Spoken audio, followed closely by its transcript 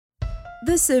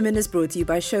This sermon is brought to you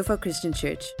by Shofar Christian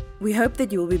Church. We hope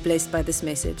that you will be blessed by this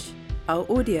message. Our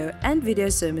audio and video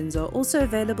sermons are also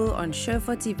available on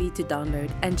Shofar TV to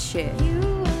download and share.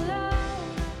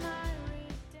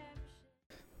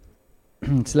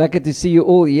 It's lekker to see you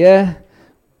all here.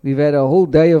 We've had a whole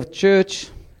day of church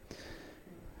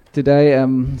today,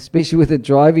 especially with the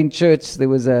drive-in church. There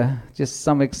was just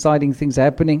some exciting things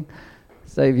happening.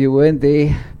 So if you weren't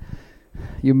there,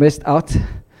 you missed out.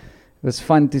 It was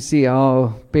fun to see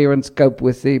how parents cope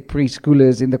with their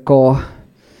preschoolers in the car.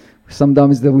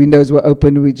 Sometimes the windows were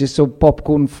open, we just saw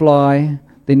popcorn fly.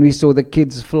 Then we saw the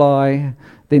kids fly.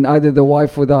 Then either the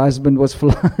wife or the husband was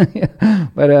flying.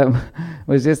 But it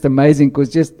was just amazing because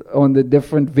just on the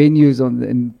different venues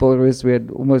in Paulus, we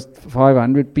had almost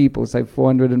 500 people, say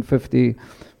 450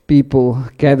 people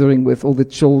gathering with all the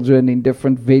children in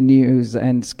different venues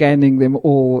and scanning them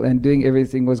all and doing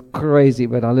everything was crazy.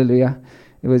 But hallelujah.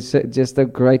 It was just so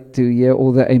great to hear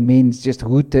all the amens, just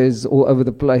hooters all over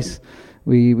the place.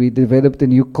 We developed a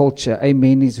new culture.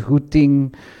 Amen is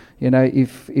hooting. You know,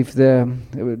 if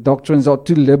the doctrines are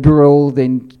too liberal,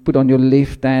 then put on your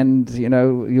left hand, you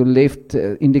know, your left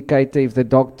indicator. If the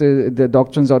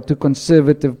doctrines are too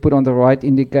conservative, put on the right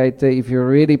indicator. If you're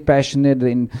really passionate,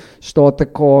 then start the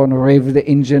car and rev the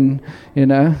engine, you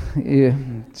know.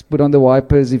 Put on the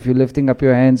wipers if you're lifting up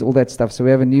your hands, all that stuff. So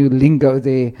we have a new lingo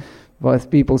there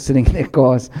with people sitting in their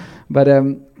cars. But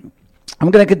I'm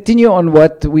going to continue on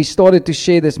what we started to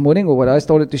share this morning, or what I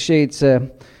started to share. It's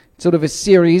sort of a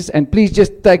series, and please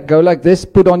just go like this,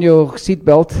 put on your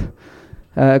seatbelt,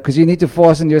 because you need to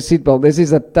fasten your seatbelt. This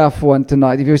is a tough one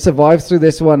tonight. If you survive through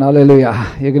this one,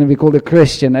 hallelujah, you're going to be called a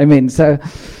Christian. Amen. So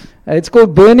it's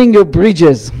called Burning Your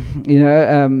Bridges, you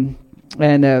know,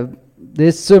 and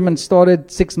this sermon started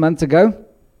 6 months ago.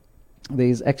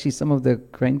 There's actually some of the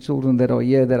grandchildren that are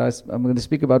here that I'm going to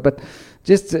speak about, but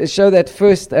just to show that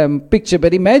first picture.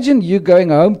 But imagine you going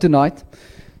home tonight.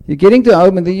 You're getting to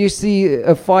home and then you see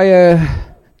a fire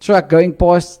truck going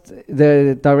past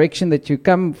the direction that you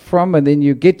come from, and then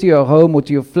you get to your home or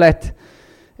to your flat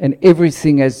and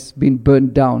everything has been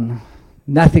burned down.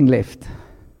 Nothing left.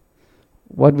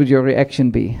 What would your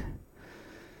reaction be?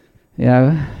 You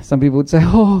know, some people would say,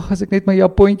 oh, as ek net my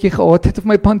japontjie gehad het of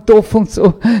my pantoffels.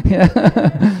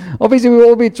 Obviously we will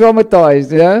all be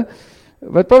traumatized, you know.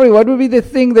 But probably what would be the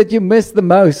thing that you miss the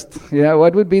most? You know,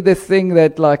 what would be the thing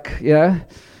that, like, you know.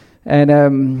 And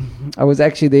I was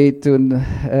actually there to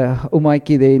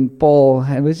Omaiki there in Paul,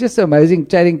 and it was just so amazing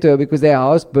chatting to her because their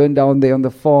house burned down there on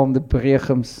the farm, the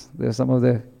Brechems. There are some of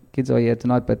the kids are here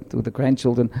tonight, but with the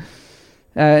grandchildren.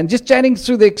 And just chatting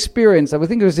through the experience. I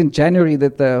think it was in January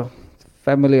that the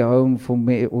family home for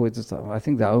me, I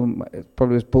think the home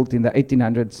probably was built in the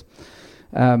 1800s,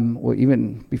 or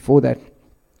even before that.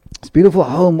 It's a beautiful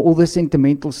home, all the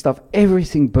sentimental stuff,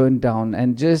 everything burned down,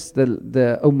 and just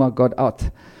the Oma got out.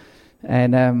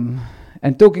 And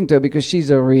talking to her, because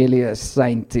she's really a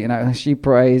saint, you know, she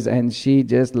prays and she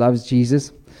just loves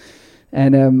Jesus.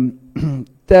 And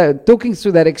talking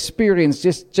through that experience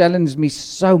just challenged me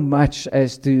so much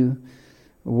as to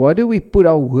what do we put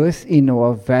our worth in, or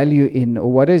our value in,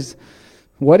 or what is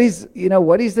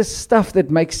the stuff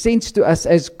that makes sense to us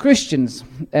as Christians.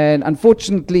 And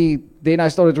unfortunately, then I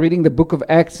started reading the book of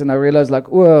Acts, and I realized, like,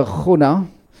 when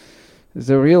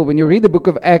you read the book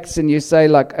of Acts and you say,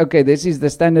 like, okay, this is the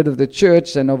standard of the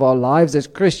church and of our lives as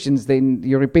Christians, then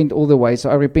you repent all the way. So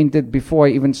I repented before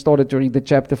I even started to read the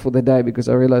chapter for the day, because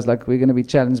I realized, like, we're going to be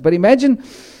challenged. But imagine,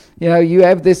 you know, you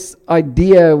have this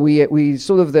idea, we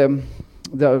sort of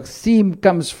the theme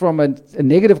comes from a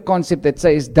negative concept that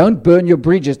says, don't burn your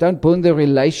bridges, don't burn the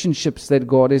relationships that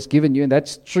God has given you. And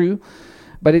that's true.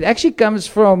 But it actually comes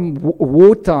from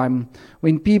wartime,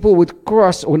 when people would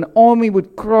cross, or an army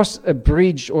would cross a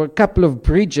bridge or a couple of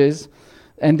bridges,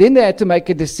 and then they had to make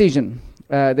a decision.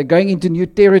 They're going into new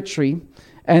territory,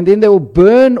 and then they will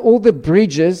burn all the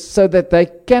bridges so that they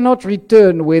cannot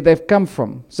return where they've come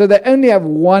from. So they only have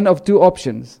one of two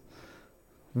options: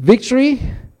 victory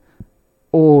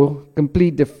or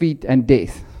complete defeat and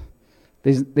death.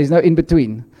 There's no in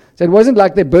between. So it wasn't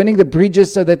like they're burning the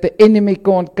bridges so that the enemy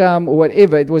can't come or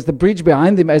whatever. It was the bridge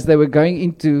behind them as they were going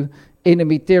into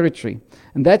enemy territory.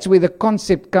 And that's where the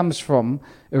concept comes from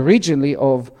originally,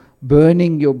 of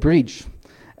burning your bridge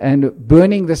and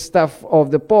burning the stuff of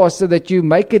the past, so that you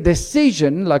make a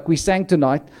decision, like we sang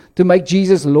tonight, to make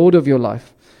Jesus Lord of your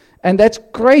life. And that's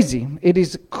crazy. It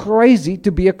is crazy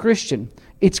to be a Christian.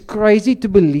 It's crazy to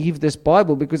believe this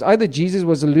Bible, because either Jesus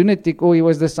was a lunatic or he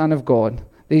was the Son of God.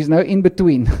 There's no in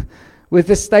between with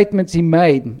the statements he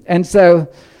made. And so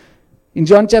In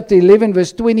John chapter 11,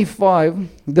 verse 25,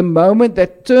 the moment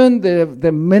that turned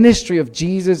the ministry of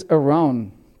Jesus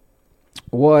around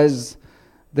was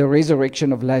the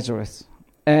resurrection of Lazarus.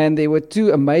 And there were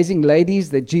two amazing ladies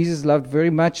that Jesus loved very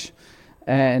much,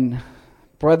 and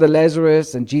brother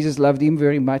Lazarus, and Jesus loved him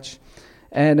very much.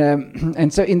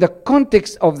 And so in the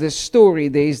context of this story,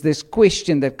 there is this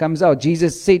question that comes out.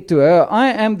 Jesus said to her, I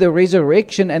am the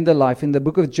resurrection and the life. In the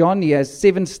book of John, he has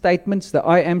 7 statements, the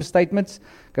I am statements.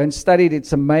 Go and study it.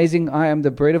 It's amazing. I am the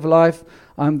bread of life.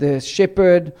 I'm the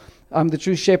shepherd. I'm the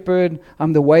true shepherd.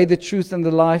 I'm the way, the truth, and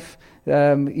the life.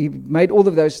 He made all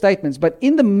of those statements. But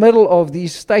in the middle of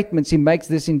these statements, he makes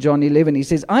this in John 11. He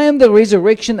says, I am the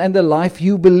resurrection and the life. He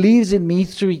who believes in me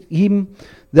through him,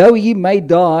 though he may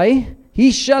die,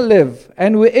 he shall live,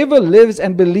 and whoever lives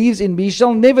and believes in me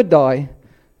shall never die.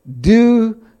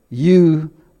 Do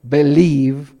you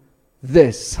believe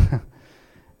this?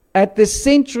 At the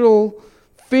central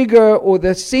figure or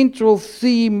the central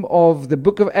theme of the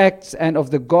book of Acts and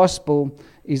of the gospel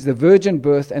is the virgin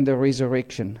birth and the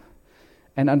resurrection.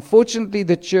 And unfortunately,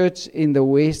 the church in the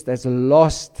West has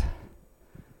lost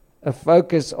a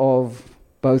focus of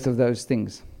both of those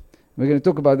things. We're going to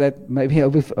talk about that maybe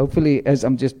hopefully as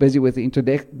I'm just busy with the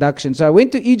introduction. So I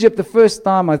went to Egypt the first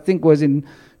time, I think was in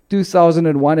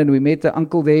 2001, and we met the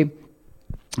uncle there.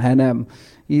 And I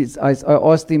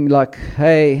asked him like,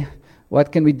 hey,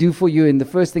 what can we do for you? And the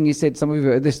first thing he said, some of you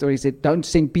heard this story, he said, don't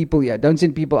send people here. Don't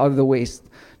send people out of the West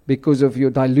because of your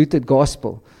diluted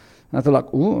gospel. And I thought like,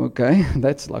 oh, okay,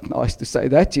 that's like nice to say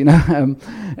that, you know.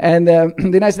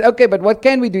 Then I said, okay, but what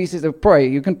can we do? He says, pray.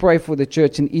 You can pray for the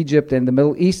church in Egypt and the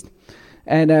Middle East.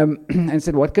 And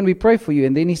said, what can we pray for you?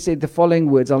 And then he said the following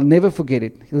words, I'll never forget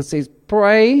it. He says,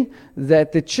 pray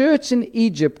that the church in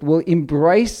Egypt will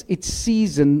embrace its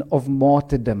season of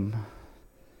martyrdom.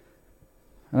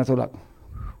 And I thought like,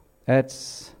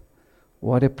 that's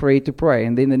what a prayer to pray.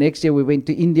 And then the next year we went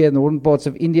to India, northern parts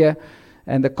of India,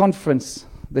 and the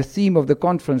theme of the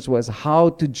conference was how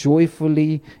to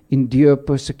joyfully endure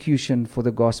persecution for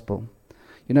the gospel.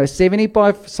 You know,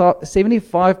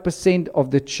 75%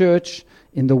 of the church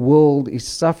in the world is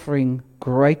suffering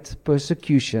great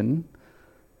persecution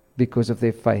because of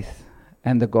their faith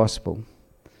and the gospel.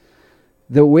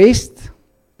 The West,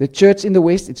 the church in the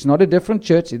West, it's not a different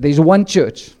church. There's one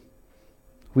church.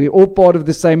 We're all part of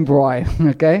the same bride,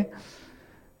 okay?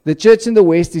 The church in the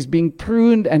West is being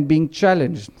pruned and being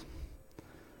challenged.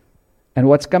 And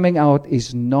what's coming out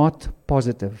is not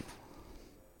positive.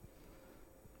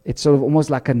 It's sort of almost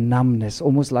like a numbness,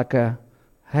 almost like a,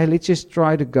 hey, let's just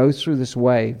try to go through this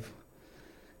wave.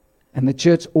 And the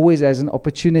church always has an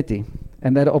opportunity.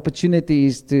 And that opportunity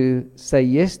is to say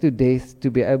yes to death to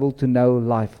be able to know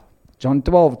life. John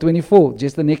 12:24,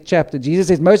 just the next chapter. Jesus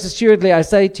says, most assuredly I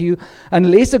say to you,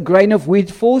 unless a grain of wheat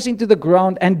falls into the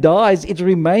ground and dies, it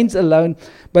remains alone.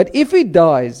 But if it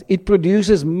dies, it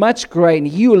produces much grain.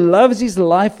 He who loves his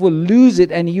life will lose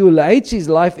it, and he who hates his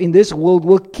life in this world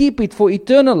will keep it for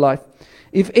eternal life.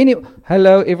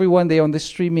 Hello everyone there on the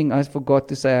streaming. I forgot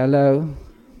to say hello.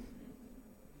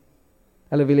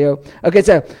 Hello, Vilio. Okay,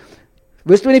 so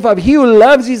verse 25, he who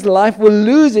loves his life will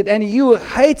lose it, and he who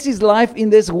hates his life in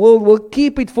this world will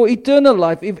keep it for eternal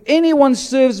life. If anyone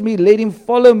serves me, let him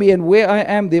follow me, and where I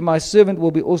am, there my servant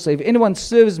will be also. If anyone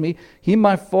serves me, him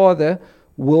my Father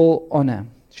will honor.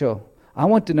 Sure. I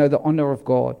want to know the honor of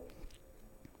God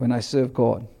when I serve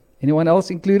God. Anyone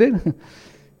else included?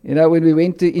 You know, when we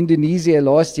went to Indonesia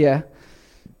last year,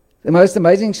 the most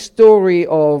amazing story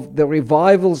of the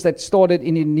revivals that started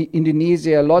in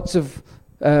Indonesia, lots of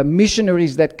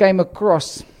missionaries that came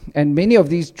across, and many of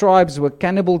these tribes were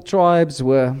cannibal tribes,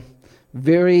 were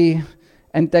very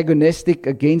antagonistic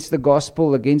against the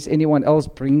gospel, against anyone else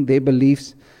bringing their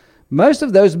beliefs. Most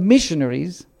of those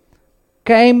missionaries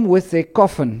came with their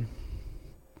coffin,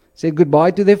 said goodbye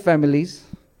to their families,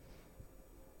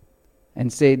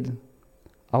 and said,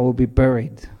 I will be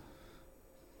buried,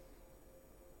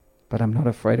 but I'm not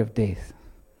afraid of death.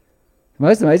 The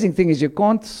most amazing thing is you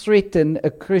can't threaten a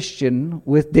Christian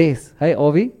with death. Hey,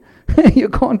 Avi, you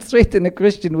can't threaten a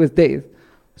Christian with death.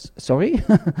 Sorry?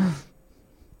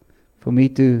 For me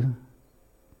to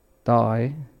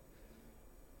die,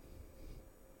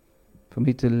 for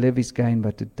me to live is gain,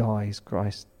 but to die is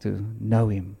Christ, to know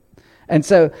him. And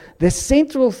so the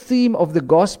central theme of the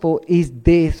gospel is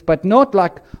death, but not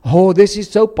like, oh, this is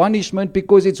so punishment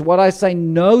because it's what I say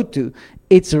no to.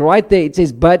 It's right there. It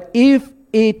says, but if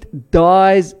it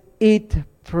dies, it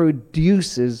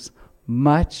produces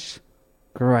much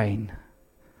grain.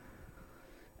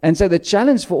 And so the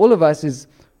challenge for all of us is,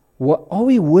 are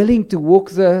we willing to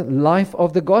walk the life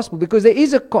of the gospel? Because there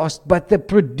is a cost, but the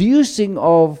producing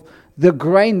of the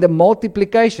grain, the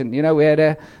multiplication. You know, we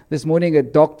had this morning a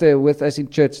doctor with us in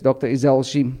church, Dr. Izel,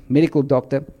 she medical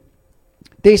doctor,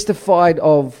 testified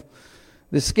of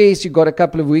the scare she got a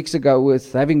couple of weeks ago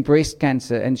with having breast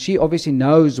cancer, and she obviously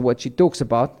knows what she talks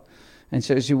about. And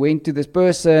so she went to this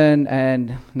person,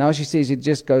 and now she says it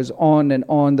just goes on and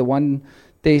on, the one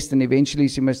test, and eventually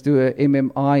she must do a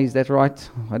MMI, is that right?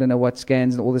 I don't know what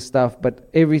scans and all this stuff, but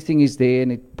everything is there,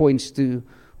 and it points to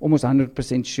almost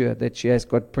 100% sure that she has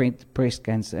got breast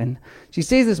cancer. And she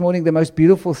says this morning the most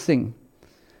beautiful thing.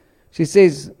 She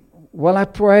says, well, I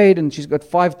prayed, and she's got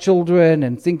 5 children,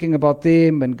 and thinking about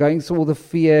them, and going through all the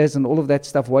fears and all of that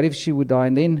stuff. What if she would die?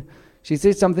 And then she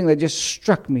said something that just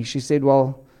struck me. She said,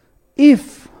 well,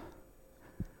 if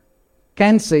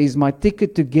cancer is my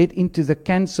ticket to get into the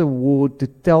cancer ward to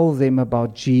tell them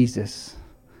about Jesus,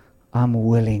 I'm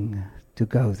willing to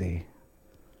go there.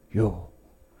 Yo.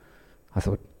 I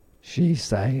thought, she's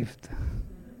saved.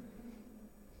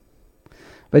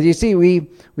 But you see, we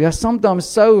are sometimes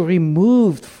so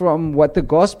removed from what the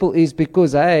gospel is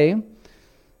because,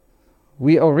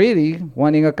 we are really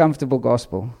wanting a comfortable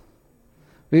gospel.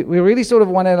 We really sort of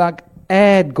want to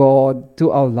add God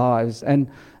to our lives. And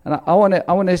I want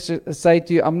to say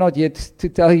to you, I'm not yet to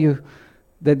tell you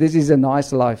that this is a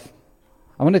nice life.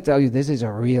 I want to tell you this is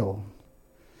a real.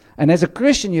 And as a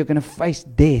Christian, you're going to face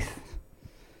death.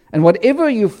 And whatever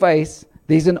you face,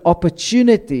 there's an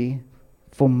opportunity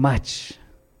for much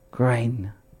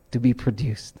grain to be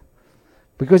produced.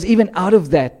 Because even out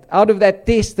of that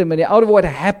testimony, out of what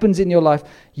happens in your life,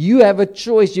 you have a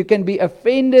choice. You can be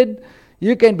offended,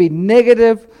 you can be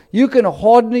negative, you can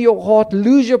harden your heart,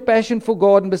 lose your passion for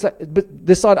God, and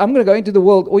decide, I'm going to go into the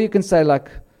world. Or you can say,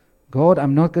 God,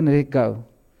 I'm not going to let go.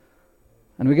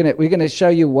 And we're going to show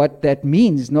you what that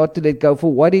means, not to let go,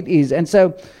 for what it is. And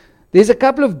so there's a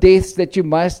couple of deaths that you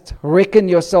must reckon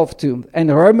yourself to. And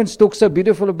Romans talks so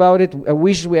beautiful about it. I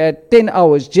wish we had 10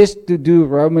 hours just to do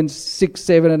Romans 6,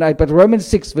 7, and 8. But Romans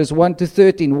 6, verse 1 to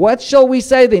 13. What shall we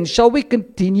say then? Shall we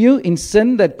continue in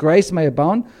sin that grace may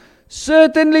abound?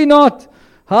 Certainly not.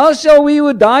 How shall we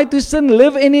who died to sin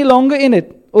live any longer in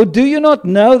it? Or do you not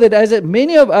know that as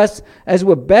many of us as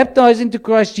were baptized into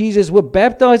Christ Jesus were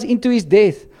baptized into his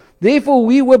death? Therefore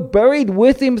we were buried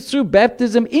with him through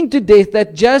baptism into death,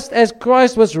 that just as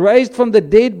Christ was raised from the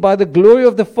dead by the glory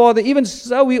of the Father, even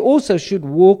so we also should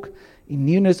walk in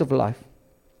newness of life.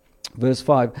 Verse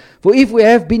 5. For if we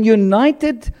have been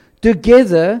united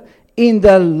together in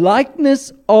the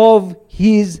likeness of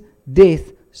his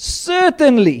death,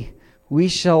 certainly we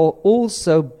shall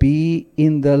also be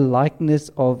in the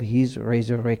likeness of his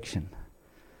resurrection.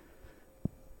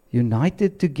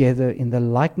 United together in the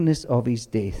likeness of his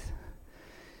death.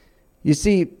 You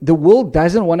see, the world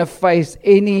doesn't want to face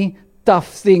any tough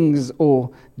things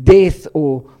or death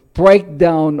or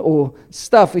breakdown or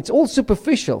stuff. It's all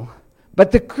superficial.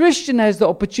 But the Christian has the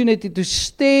opportunity to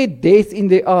stare death in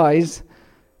the eyes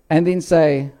and then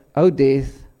say, oh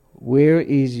death, where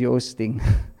is your sting?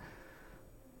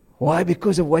 Why?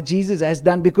 Because of what Jesus has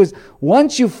done. Because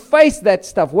once you face that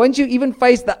stuff, once you even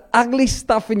face the ugly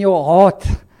stuff in your heart,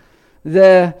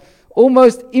 the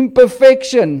almost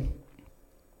imperfection,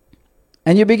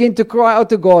 and you begin to cry out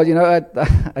to God.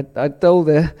 I told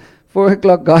the 4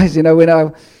 o'clock guys,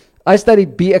 when I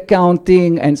studied B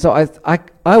accounting, and so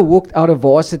I walked out of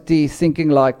varsity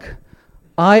thinking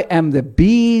I am the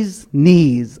bee's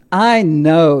knees. I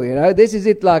know, this is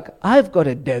it, I've got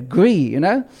a degree,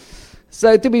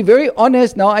 So to be very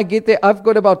honest, now I get there, I've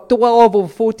got about 12 or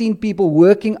 14 people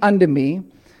working under me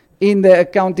in the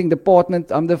accounting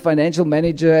department. I'm the financial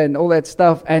manager and all that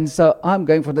stuff. And so I'm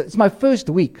going for that. It's my first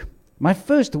week.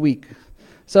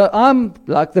 So I'm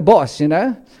like the boss,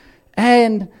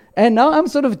 And now I'm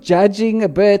sort of judging a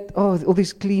bit. Oh, all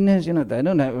these cleaners, they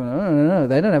don't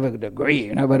have a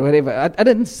degree, but whatever. I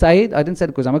didn't say it. I didn't say it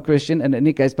because I'm a Christian in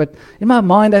any case. But in my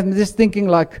mind, I'm just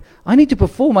thinking I need to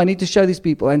perform. I need to show these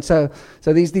people. And so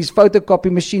there's these photocopy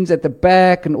machines at the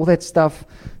back and all that stuff.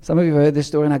 Some of you have heard this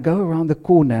story. And I go around the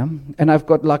corner and I've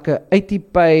got a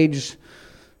 80-page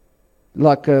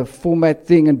a format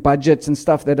thing and budgets and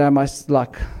stuff that I must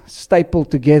staple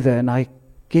together. And I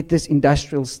get this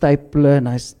industrial stapler and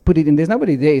I put it in. There's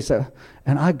nobody there,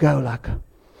 and I go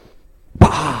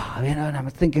bah, and I'm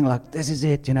thinking this is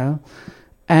it,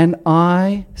 and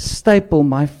I staple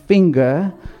my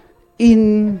finger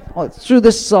in through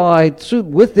the side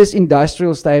with this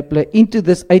industrial stapler into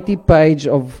this 80-page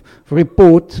of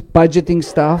report budgeting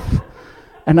stuff.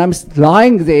 And I'm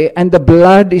lying there and the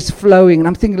blood is flowing and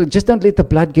I'm thinking, just don't let the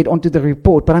blood get onto the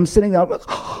report. But I'm sitting there,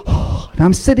 and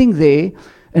I'm sitting there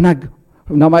and I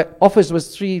Now my office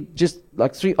was just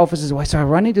like 3 offices away. So I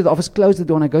run into the office, close the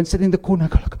door, and I go and sit in the corner. I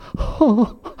go like,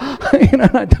 oh, and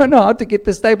I don't know how to get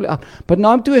the stapler out. But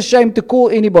now I'm too ashamed to call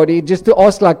anybody, just to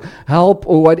ask like help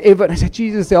or whatever. And I said,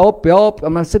 Jesus, help.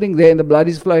 And I'm sitting there and the blood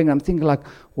is flowing. I'm thinking like,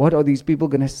 what are these people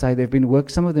going to say?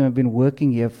 Some of them have been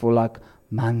working here for like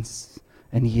months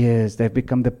and years. They've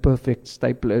become the perfect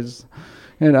staplers.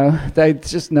 They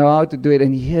just know how to do it.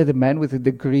 And here the man with a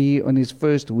degree on his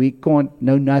first week can't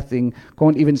know nothing,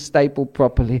 can't even staple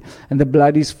properly. And the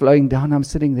blood is flowing down. I'm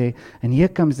sitting there. And here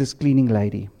comes this cleaning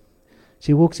lady.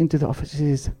 She walks into the office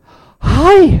and says,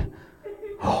 hi!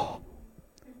 Oh,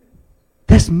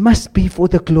 this must be for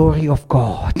the glory of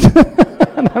God.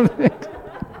 And I'm like,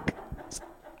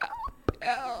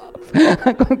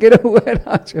 I can't get a word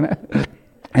out,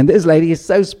 And this lady is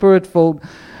so spirit-filled.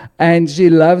 And she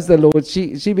loves the Lord.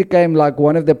 She became like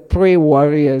one of the prayer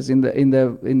warriors in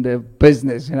the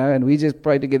business, And we just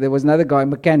prayed together. There was another guy,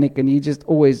 mechanic, and he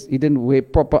didn't wear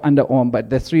proper underarm, but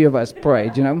the 3 of us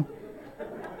prayed,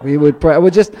 We would pray. I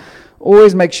would just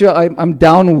always make sure I'm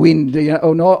downwind,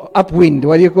 or not upwind.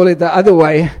 What do you call it? The other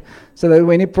way, so that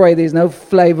when you pray, there's no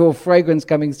flavor or fragrance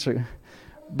coming through.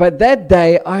 But that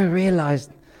day, I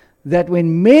realized that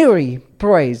when Mary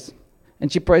prays.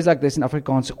 And she prays like this in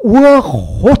Afrikaans.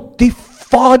 O God die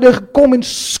Vader, kom en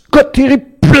skud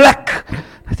hierdie plek.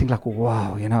 I think like,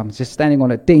 wow, I'm just standing on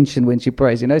attention when she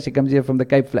prays. She comes here from the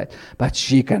Cape Flat. But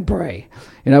she can pray.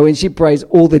 When she prays,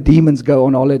 all the demons go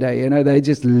on holiday. They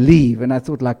just leave. And I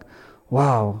thought like,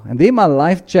 wow. And then my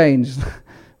life changed.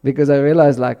 Because I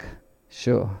realized like,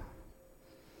 sure.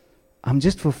 I'm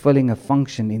just fulfilling a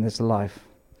function in this life.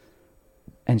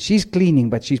 And she's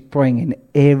cleaning, but she's praying in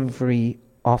every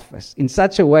office in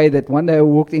such a way that one day I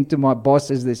walked into my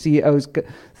boss's, the CEO's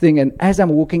thing, and as I'm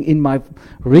walking in, my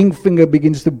ring finger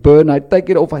begins to burn. I take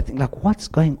it off. I think like, what's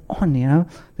going on?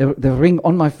 The ring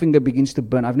on my finger begins to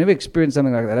burn. I've never experienced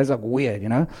something like that. That's like weird,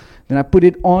 Then I put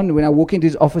it on. When I walk into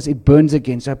his office, it burns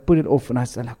again. So I put it off, and I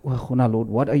said like, oh Lord,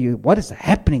 what is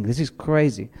happening? This is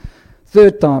crazy.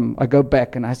 3rd time I go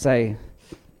back and I say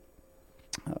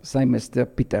Mr.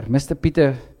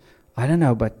 Peter, I don't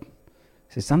know, but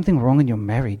there's something wrong in your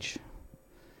marriage.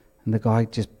 And the guy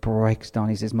just breaks down.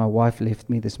 He says, my wife left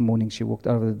me this morning. She walked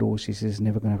out of the door. She says,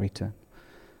 never going to return.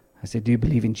 I said, do you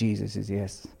believe in Jesus? He says,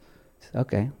 yes. I said,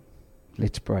 okay,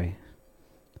 let's pray.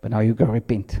 But now you go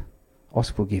repent.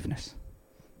 Ask forgiveness.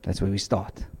 That's where we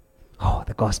start. Oh,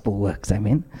 the gospel works.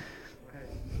 Amen.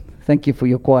 Thank you for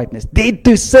your quietness. Dead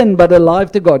to sin, but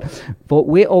alive to God. But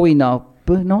where are we now?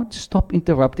 Bernard, stop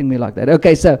interrupting me like that.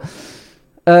 Okay, so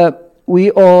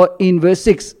we are in verse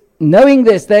 6. Knowing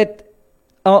this, that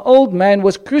our old man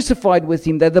was crucified with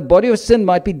him, that the body of sin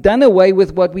might be done away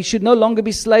with, what we should no longer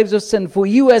be slaves of sin. For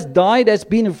he who has died has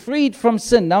been freed from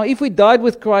sin. Now, if we died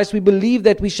with Christ, we believe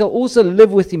that we shall also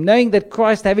live with him, knowing that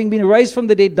Christ, having been raised from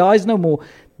the dead, dies no more.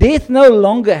 Death no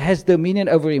longer has dominion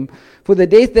over him. For the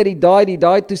death that he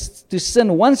died to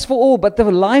sin once for all, but the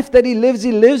life that he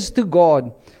lives to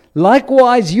God.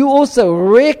 Likewise, you also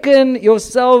reckon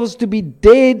yourselves to be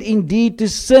dead indeed to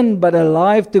sin, but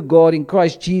alive to God in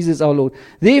Christ Jesus our Lord.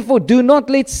 Therefore, do not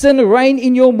let sin reign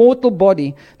in your mortal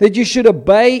body, that you should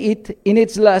obey it in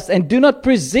its lust. And do not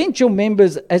present your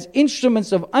members as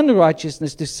instruments of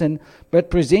unrighteousness to sin, but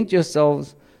present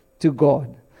yourselves to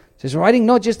God. So he's writing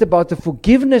not just about the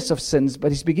forgiveness of sins, but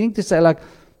he's beginning to say like,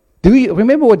 do you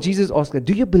remember what Jesus asked her?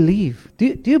 Do you believe?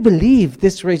 Do you believe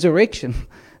this resurrection?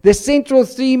 The central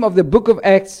theme of the book of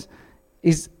Acts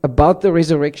is about the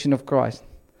resurrection of Christ.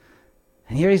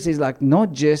 And here he says, like,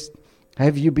 not just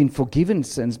have you been forgiven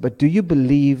sins, but do you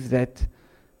believe that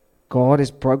God has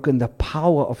broken the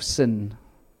power of sin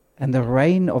and the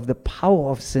reign of the power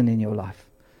of sin in your life?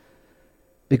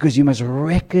 Because you must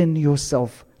reckon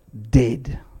yourself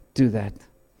dead to that.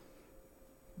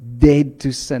 Dead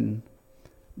to sin.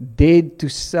 Dead to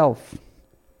self.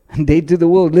 And dead to the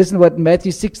world. Listen to what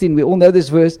Matthew 16, we all know this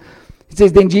verse. It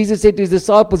says, then Jesus said to his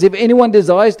disciples, if anyone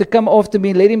desires to come after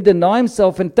me, let him deny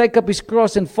himself and take up his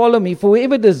cross and follow me. For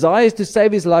whoever desires to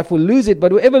save his life will lose it,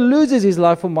 but whoever loses his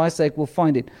life for my sake will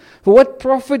find it. For what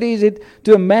profit is it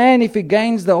to a man if he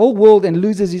gains the whole world and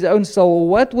loses his own soul? Or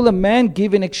what will a man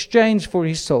give in exchange for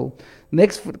his soul?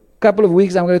 Next couple of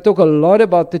weeks, I'm going to talk a lot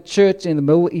about the church in the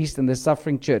Middle East and the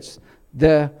suffering church.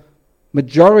 The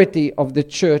majority of the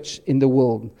church in the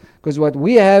world. Because what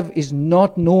we have is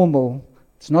not normal.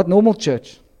 It's not normal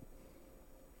church.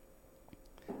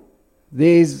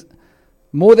 There's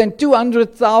more than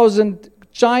 200,000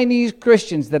 Chinese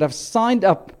Christians that have signed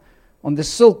up on the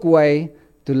Silk Way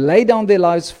to lay down their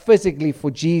lives physically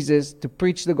for Jesus, to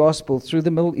preach the gospel through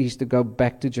the Middle East, to go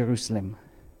back to Jerusalem.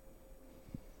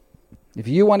 If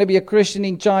you want to be a Christian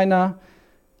in China,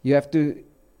 you have to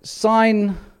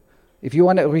sign. If you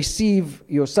want to receive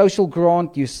your social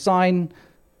grant, you sign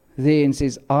there and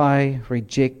says, I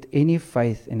reject any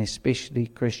faith, and especially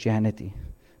Christianity.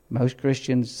 Most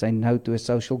Christians say no to a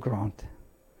social grant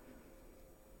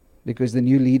because the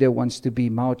new leader wants to be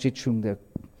Mao Zedong,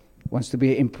 wants to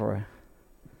be an emperor.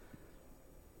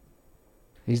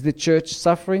 Is the church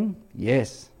suffering?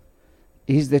 Yes.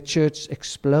 Is the church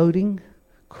exploding,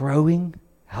 growing,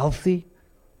 healthy?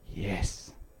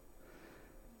 Yes.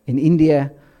 In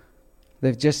India,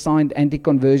 they've just signed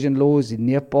anti-conversion laws. In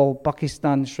Nepal,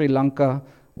 Pakistan, Sri Lanka,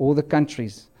 all the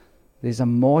countries. There's a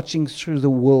marching through the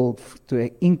world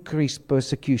to increase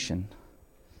persecution.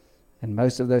 And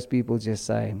most of those people just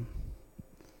say,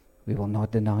 we will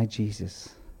not deny Jesus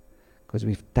because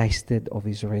we've tasted of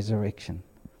his resurrection.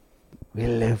 We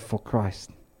live for Christ,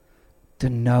 to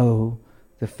know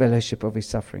the fellowship of his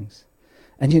sufferings.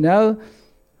 And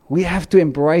we have to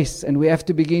embrace and we have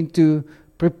to begin to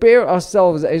prepare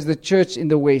ourselves as the church in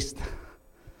the West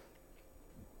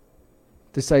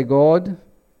to say, God,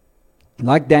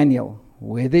 like Daniel,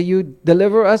 whether you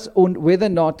deliver us or whether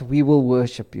not, we will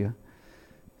worship you.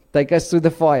 Take us through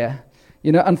the fire.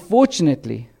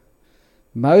 Unfortunately,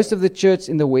 most of the church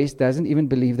in the West doesn't even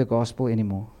believe the gospel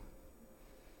anymore.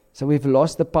 So we've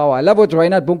lost the power. I love what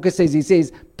Reinhard Bunker says. He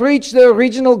says, preach the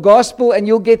original gospel and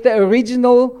you'll get the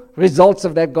original results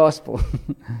of that gospel.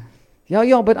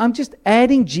 Yeah, but I'm just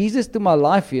adding Jesus to my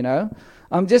life,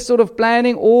 I'm just sort of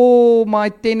planning all my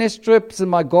tennis trips and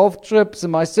my golf trips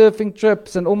and my surfing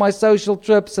trips and all my social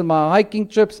trips and my hiking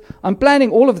trips. I'm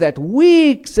planning all of that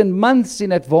weeks and months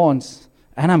in advance.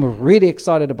 And I'm really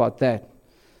excited about that.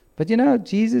 But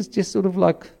Jesus just sort of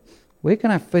like, where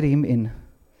can I fit him in?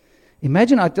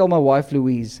 Imagine I tell my wife,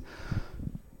 Louise,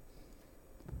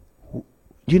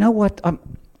 you know what?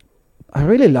 I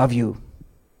really love you.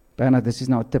 Bernard, this is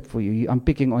now a tip for you. I'm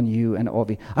picking on you and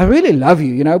Avi. I really love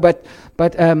you,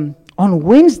 but on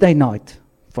Wednesday night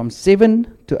from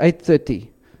 7 to 8:30,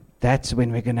 that's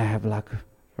when we're going to have like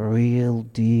real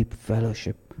deep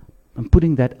fellowship. I'm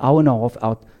putting that hour and a half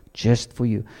out just for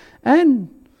you. And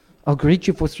I'll greet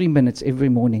you for 3 minutes every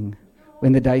morning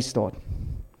when the day starts.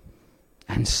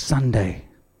 And Sunday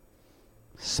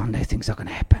things are going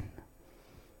to happen.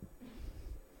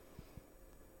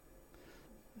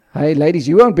 Hey, ladies,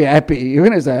 you won't be happy. You're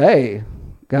going to say, hey,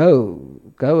 go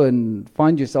and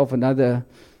find yourself another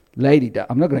lady.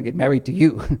 I'm not going to get married to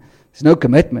you. There's no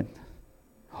commitment.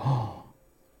 Oh,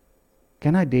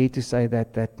 can I dare to say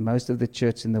that most of the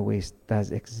church in the West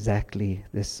does exactly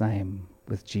the same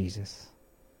with Jesus?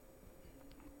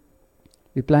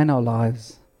 We plan our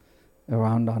lives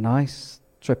around our nice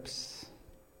trips.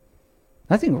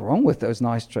 Nothing wrong with those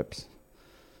nice trips.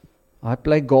 I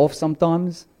play golf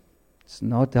sometimes. It's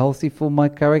not healthy for my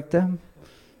character.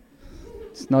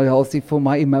 It's not healthy for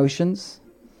my emotions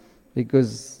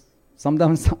because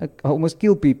sometimes I almost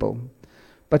kill people.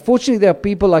 But fortunately, there are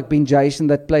people like Ben Jason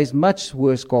that plays much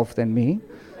worse golf than me.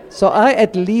 So I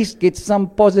at least get some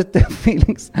positive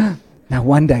feelings. Now,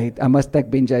 one day, I must take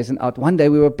Ben Jason out. One day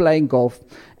we were playing golf,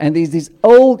 and there's these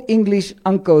old English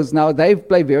uncles. Now, they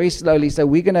play very slowly, so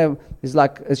there's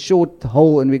like a short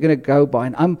hole, and we're going to go by.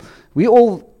 And we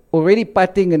all already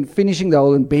putting and finishing the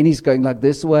hole, and Benny's going like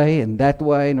this way and that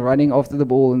way and running after the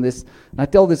ball and this. And I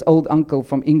tell this old uncle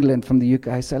from England, from the UK,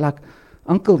 I say, like,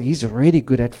 Uncle, he's really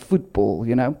good at football,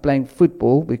 playing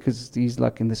football because he's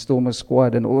like in the Stormer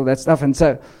squad and all of that stuff. And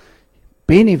so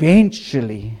Ben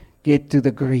eventually get to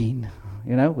the green,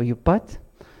 where you putt.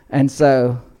 And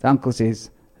so the uncle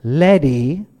says,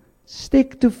 laddie,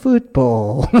 stick to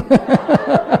football.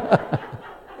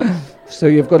 So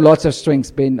you've got lots of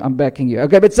strengths, Ben. I'm backing you.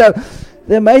 Okay, but so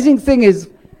the amazing thing is,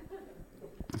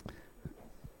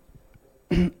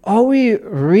 are we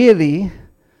really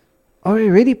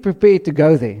prepared to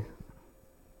go there,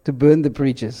 to burn the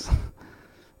bridges?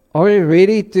 Are we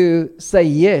ready to say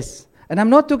yes? And I'm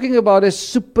not talking about a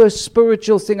super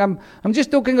spiritual thing. I'm just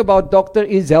talking about Dr.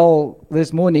 Isel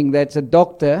this morning. That's a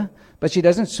doctor, but she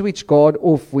doesn't switch God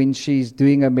off when she's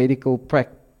doing a medical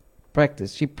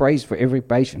practice. She prays for every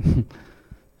patient.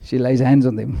 She lays hands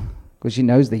on them because she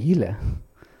knows the healer.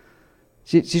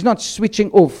 She's not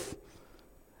switching off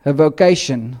her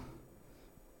vocation.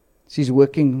 She's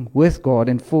working with God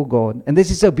and for God. And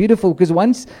this is so beautiful because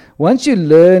once you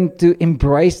learn to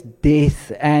embrace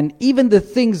death and even the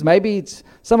things, maybe it's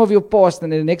some of your past,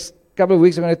 and in the next couple of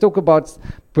weeks I'm going to talk about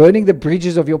burning the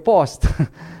bridges of your past.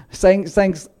 saying,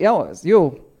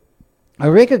 I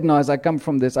recognize I come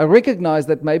from this. I recognize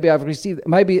that maybe I've received,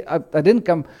 maybe I didn't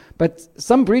come, but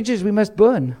some bridges we must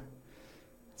burn.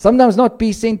 Sometimes not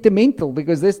be sentimental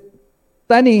because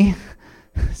Tanny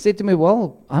said to me,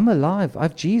 well, I'm alive. I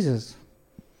have Jesus.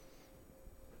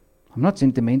 I'm not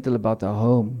sentimental about our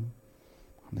home.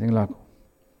 I'm thinking like,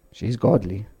 she's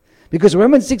godly. Because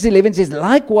Romans 6:11 says,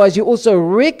 likewise, you also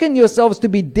reckon yourselves to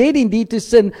be dead indeed to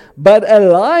sin, but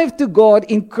alive to God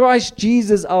in Christ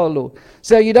Jesus our Lord.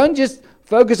 So you don't just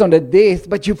focus on the death,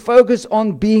 but you focus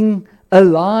on being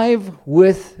alive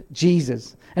with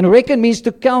Jesus. And reckon means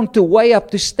to count, to weigh up,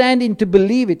 to stand in, to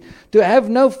believe it, to have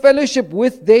no fellowship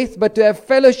with death, but to have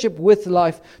fellowship with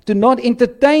life, to not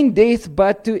entertain death,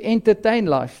 but to entertain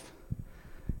life.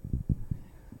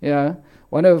 Yeah.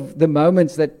 One of the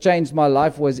moments that changed my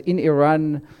life was in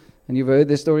Iran, and you've heard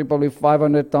this story probably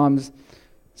 500 times,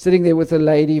 sitting there with a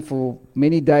lady for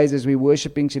many days as we're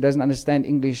worshipping. She doesn't understand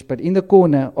English, but in the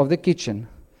corner of the kitchen,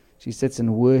 she sits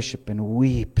and worships and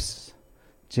weeps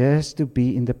just to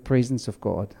be in the presence of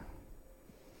God.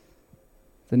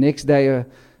 The next day,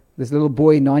 this little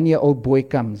boy, 9-year-old boy,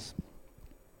 comes.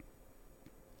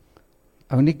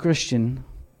 Only Christian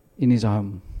in his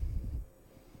home.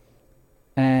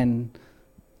 And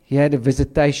he had a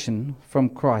visitation from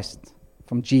Christ,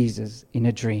 from Jesus, in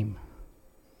a dream.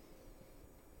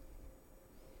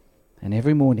 And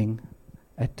every morning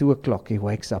at 2 o'clock he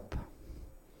wakes up.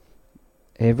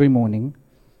 Every morning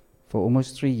for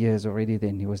almost 3 years already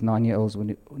then. He was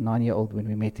 9-year-old when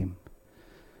we met him.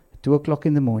 At 2 o'clock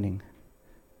in the morning,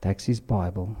 takes his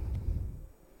Bible,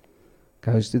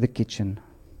 goes to the kitchen,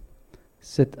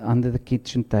 sit under the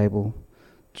kitchen table,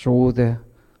 draw the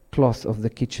cloth of the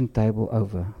kitchen table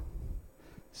over,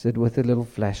 sit with a little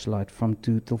flashlight from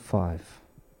 2 till 5,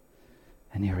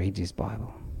 and he reads his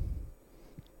Bible.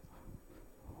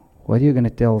 What are you going to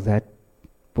tell that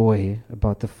boy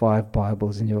about the 5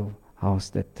 Bibles in your house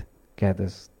that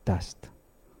gathers dust?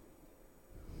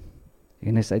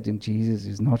 You're going to say to him, Jesus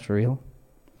is not real?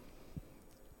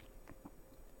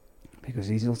 Because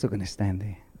he's also going to stand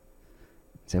there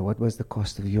and say, what was the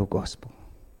cost of your gospel?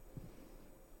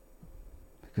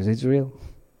 Because it's real.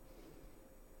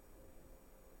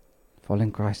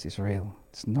 Following Christ is real.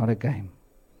 It's not a game.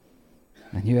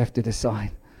 And you have to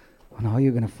decide on how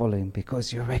you're going to follow him,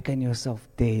 because you reckon yourself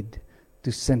dead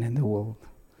to sin in the world.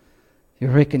 You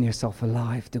reckon yourself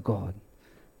alive to God.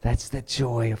 That's the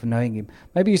joy of knowing him.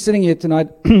 Maybe you're sitting here tonight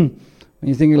and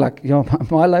you're thinking like,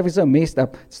 my life is so messed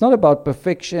up. It's not about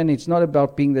perfection. It's not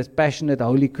about being this passionate,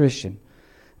 holy Christian.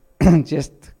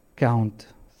 Just count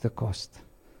the cost.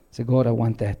 Say, God, I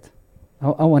want that.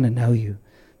 I want to know you.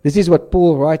 This is what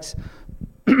Paul writes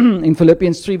in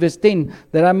Philippians 3 verse 10,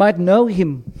 that I might know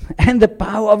him and the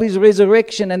power of his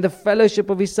resurrection and the fellowship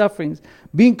of his sufferings,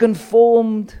 being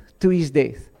conformed to his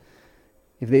death.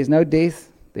 If there's no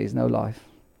death, there's no life.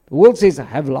 The world says,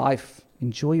 have life.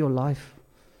 Enjoy your life.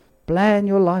 Plan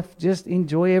your life. Just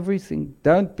enjoy everything.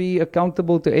 Don't be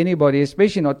accountable to anybody,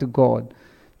 especially not to God.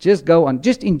 Just go on.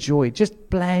 Just enjoy. Just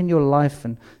plan your life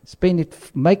and spend it,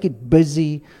 make it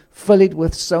busy, fill it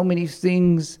with so many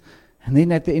things. And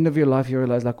then at the end of your life, you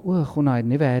realize like, oh, I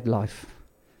never had life.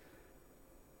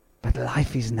 But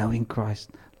life is knowing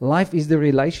Christ. Life is the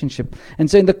relationship. And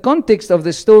so in the context of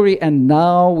the story, and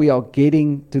now we are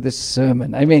getting to the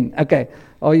sermon. Amen. Okay.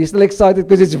 Are you still excited?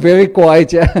 Because it's very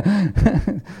quiet, yeah?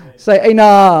 Say, I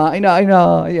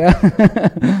know, yeah.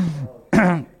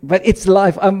 But it's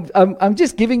life. I'm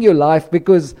just giving you life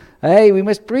because, hey, we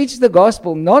must preach the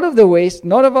gospel, not of the West,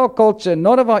 not of our culture,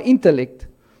 not of our intellect,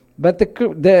 but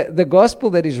the gospel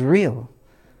that is real.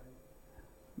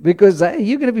 Because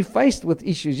you're going to be faced with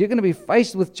issues. You're going to be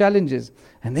faced with challenges.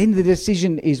 And then the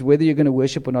decision is whether you're going to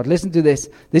worship or not. Listen to this.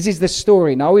 This is the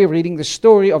story. Now we're reading the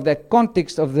story of that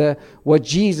context of what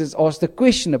Jesus asked the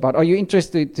question about. Are you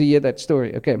interested to hear that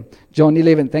story? Okay. John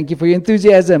 11. Thank you for your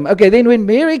enthusiasm. Okay. Then when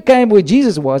Mary came where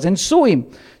Jesus was and saw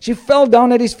him, she fell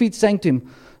down at his feet, saying to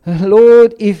him,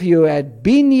 Lord, if you had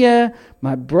been here,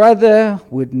 my brother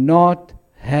would not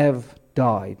have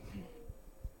died.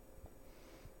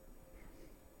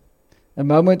 A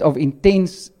moment of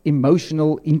intense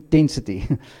emotional intensity.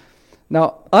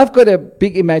 Now, I've got a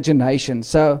big imagination.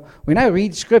 So when I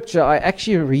read scripture, I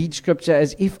actually read scripture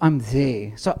as if I'm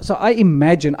there. So I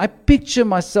imagine, I picture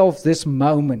myself this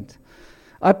moment.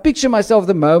 I picture myself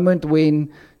the moment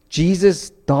when Jesus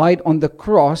died on the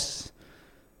cross.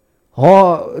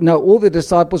 Oh, no, all the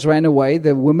disciples ran away.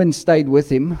 The women stayed with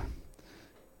him.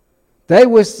 They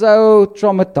were so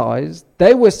traumatized.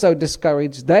 They were so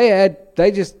discouraged. They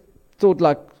just thought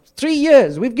like 3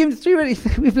 years. We've given 3 already.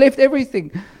 We've left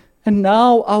everything. And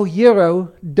now our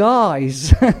hero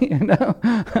dies.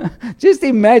 Just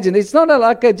imagine. It's not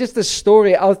like just a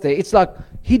story out there. It's like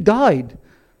he died.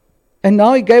 And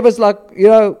now he gave us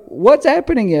what's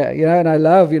happening here? And I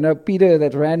love, Peter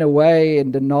that ran away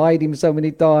and denied him so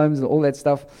many times and all that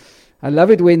stuff. I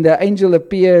love it when the angel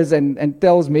appears and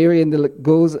tells Mary and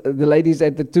the ladies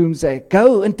at the tomb, say,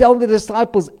 go and tell the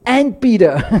disciples and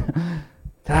Peter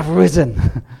that I've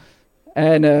risen.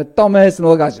 And Thomas and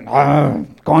all the guys,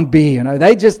 can't be,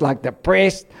 they just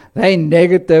depressed, they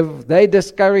negative, they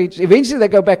discouraged. Eventually they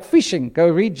go back fishing. Go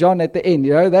read John at the end,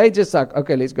 they just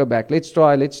okay, let's go back, let's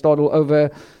try, let's start all over,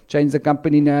 change the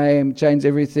company name, change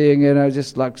everything,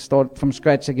 just start from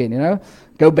scratch again,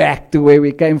 go back to where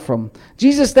we came from.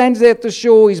 Jesus stands there at the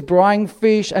shore, he's braaiing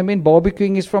fish,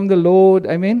 barbecuing is from the Lord,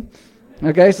 amen.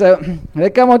 Okay, so they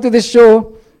come onto the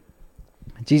shore.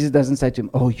 Jesus doesn't say to him,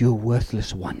 oh, you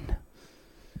worthless one.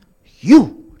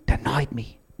 You denied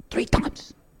me 3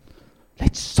 times.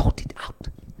 Let's sort it out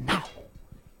now.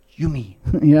 You me.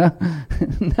 No.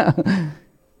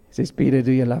 He says, Peter,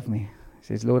 do you love me? He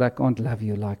says, Lord, I can't love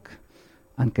you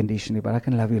unconditionally, but I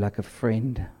can love you like a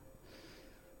friend.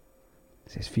 He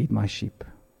says, feed my sheep,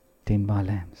 tend my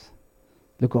lambs,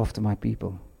 look after my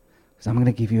people, because I'm going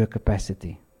to give you a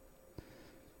capacity.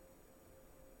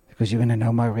 Because you're going to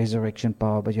know my resurrection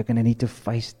power, but you're going to need to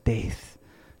face death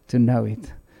to know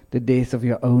it. The death of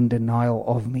your own denial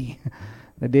of me.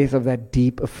 The death of that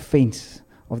deep offense,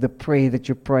 of the prayer that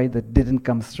you prayed that didn't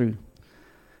come through.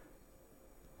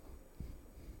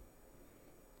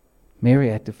 Mary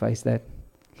had to face that.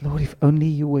 Lord, if only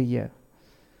you were here.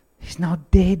 He's now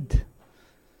dead.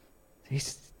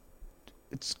 It's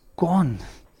gone.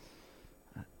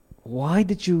 Why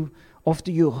did you, after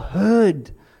you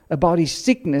heard about his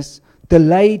sickness,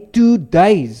 delay 2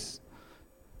 days?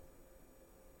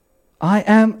 I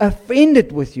am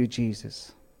offended with you,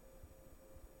 Jesus.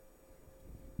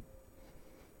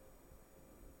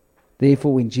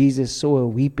 Therefore, when Jesus saw her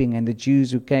weeping and the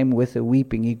Jews who came with her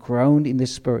weeping, he groaned in the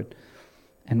spirit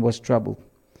and was troubled.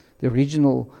 The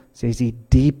original says he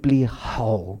deeply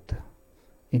howled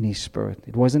in his spirit.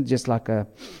 It wasn't just after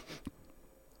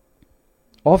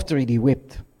it he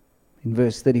wept in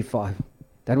verse 35.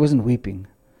 That wasn't weeping.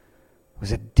 It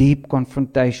was a deep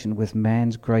confrontation with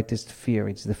man's greatest fear.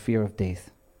 It's the fear of death.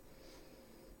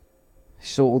 He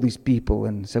saw all these people,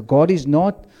 and so God is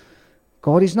not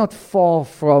far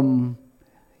from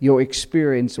your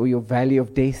experience or your valley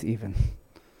of death even.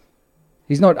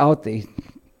 He's not out there.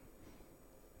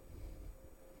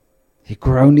 He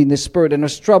groaned in the spirit and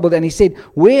was troubled, and he said,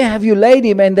 where have you laid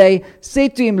him? And they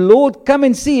said to him, Lord, come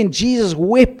and see. And Jesus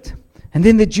wept. And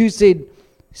then the Jews said,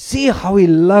 see how he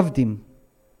loved him.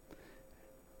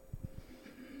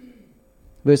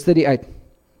 Verse 38.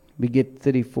 We get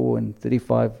 34 and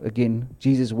 35 again.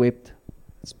 Jesus wept.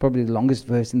 It's probably the longest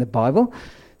verse in the Bible.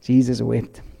 Jesus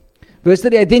wept. Verse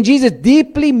 38. Then Jesus,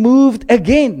 deeply moved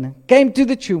again, came to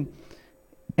the tomb.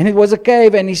 And it was a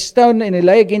cave, and his stone, and he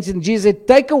lay against it. And Jesus said,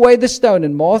 take away the stone.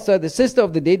 And Martha, the sister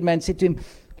of the dead man, said to him,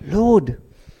 Lord,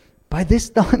 by this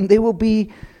time there will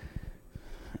be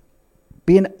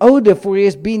an odor, for he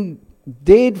has been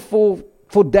dead for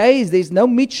days. There's no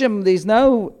mitchum, there's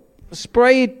no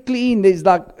spray it clean. There's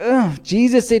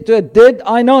Jesus said to her, did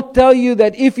I not tell you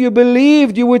that if you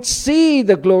believed, you would see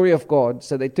the glory of God?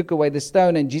 So they took away the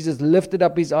stone, and Jesus lifted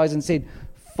up his eyes and said,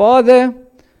 Father,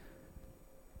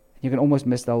 you can almost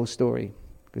miss the whole story,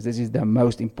 because this is the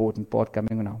most important part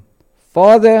coming now.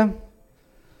 Father,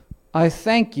 I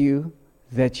thank you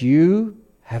that you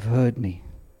have heard me.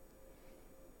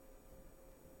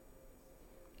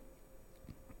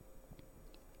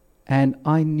 And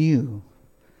I knew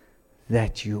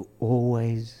that you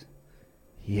always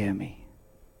hear me.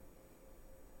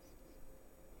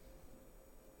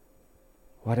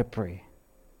 What a prayer.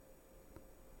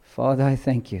 Father, I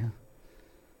thank you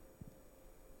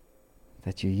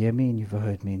that you hear me and you've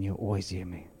heard me and you always hear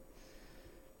me.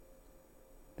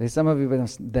 There's some of you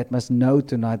that must know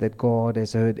tonight that God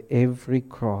has heard every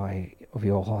cry of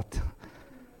your heart.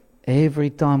 Every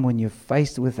time when you're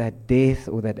faced with that death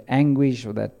or that anguish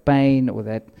or that pain or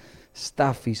that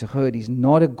stuff, He's heard. He's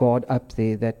not a God up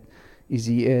there that is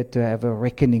here to have a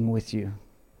reckoning with you.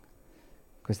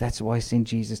 Because that's why He sent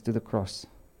Jesus to the cross.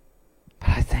 But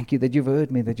I thank you that you've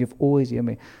heard me, that you've always heard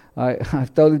me.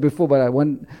 I've told it before, but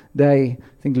one day,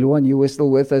 I think, Luan, you were still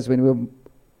with us when we were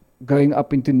going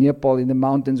up into Nepal in the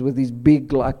mountains with these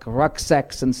big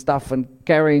rucksacks and stuff and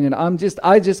carrying, and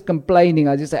I just complaining.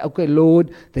 I just say, okay,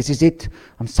 Lord, this is it.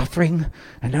 I'm suffering,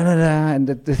 and and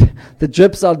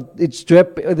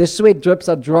the sweat drips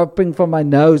are dropping from my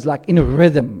nose like in a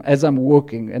rhythm as I'm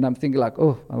walking, and I'm thinking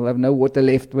I'll have no water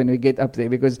left when we get up there,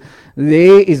 because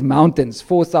there is mountains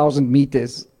 4,000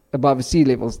 meters above sea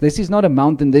levels. This is not a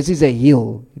mountain. This is a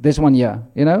hill. This one here,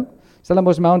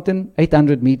 Stellenbosch Mountain,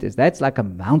 800 meters. That's like a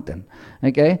mountain.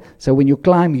 Okay? So when you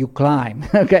climb, you climb.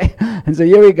 Okay? And so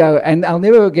here we go. And I'll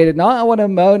never forget it. Now I want to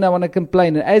moan, I want to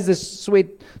complain. And as the sweat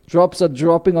drops are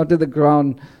dropping onto the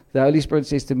ground, the Holy Spirit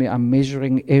says to me, I'm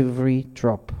measuring every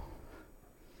drop.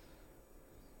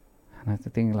 And I have to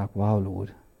think like, wow,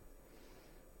 Lord,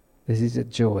 this is a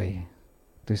joy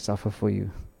to suffer for you.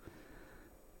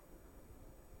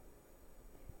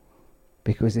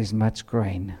 Because there's much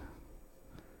grain.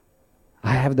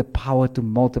 I have the power to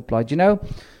multiply. Do you know,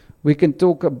 we can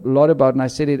talk a lot about, and I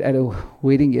said it at a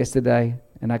wedding yesterday,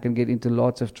 and I can get into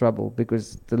lots of trouble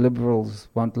because the liberals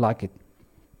won't like it.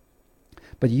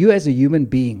 But you as a human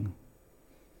being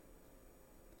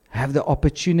have the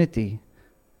opportunity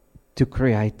to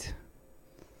create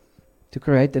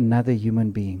another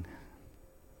human being.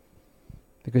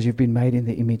 Because you've been made in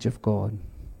the image of God.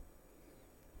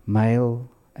 Male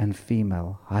and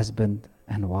female, husband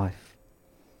and wife.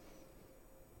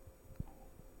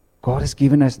 God has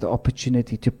given us the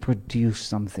opportunity to produce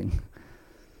something,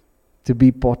 to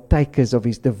be partakers of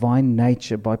His divine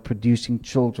nature by producing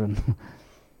children.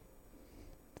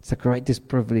 It's the greatest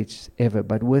privilege ever,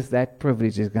 but with that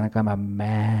privilege is going to come a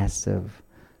massive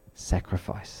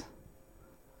sacrifice.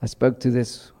 I spoke to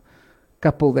this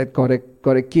couple that got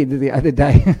a kid the other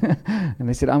day, and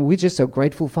they said, we're just so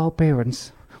grateful for our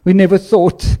parents. We never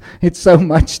thought it's so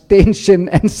much tension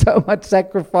and so much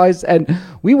sacrifice, and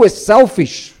we were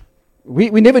selfish.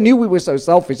 We never knew we were so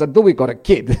selfish until we got a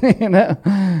kid, you know,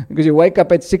 because you wake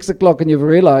up at 6 o'clock and you've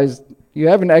realized you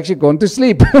haven't actually gone to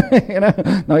sleep. You know,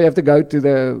 now you have to go to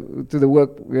the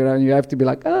work, you know, and you have to be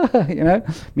like, you know.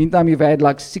 Meantime, you've had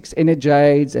like 6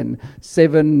 Energides and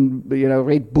 7, you know,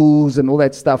 Red Bulls and all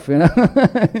that stuff, you know.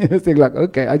 You think like,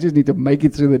 okay, I just need to make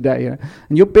it through the day, you know.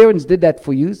 And your parents did that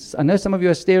for you. I know some of you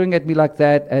are staring at me like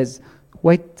that as,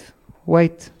 wait.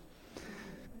 But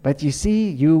you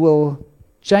see, you will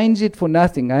change it for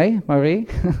nothing, eh, Marie?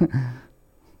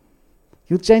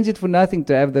 You'll change it for nothing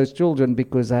to have those children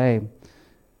because, hey,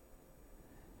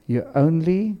 you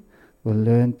only will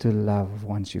learn to love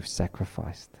once you've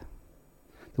sacrificed.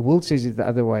 The world says it the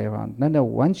other way around. No,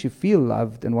 once you feel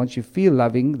loved and once you feel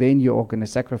loving, then you're going to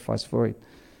sacrifice for it.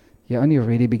 You only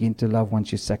really begin to love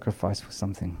once you sacrifice for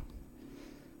something.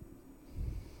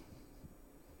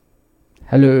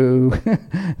 Hello.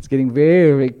 It's getting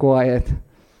very quiet.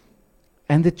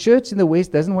 And the church in the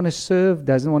West doesn't want to serve,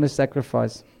 doesn't want to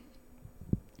sacrifice.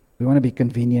 We want to be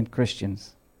convenient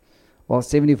Christians. While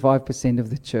 75% of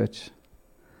the church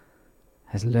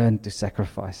has learned to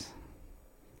sacrifice.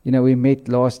 You know, we met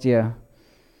last year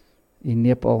in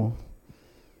Nepal.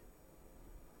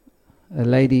 A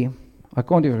lady, I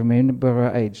can't even remember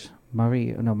her age.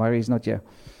 Marie is not here.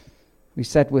 We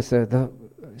sat with her.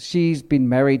 She's been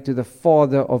married to the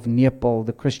father of Nepal,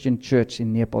 the Christian church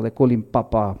in Nepal. They call him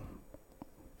Papa,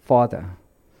 father.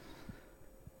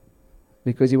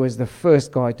 Because he was the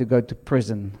first guy to go to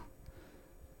prison.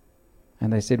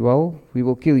 And they said, well, we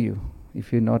will kill you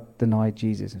if you not deny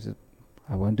Jesus. I said,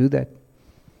 I won't do that.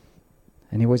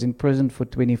 And he was in prison for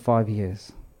 25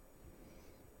 years.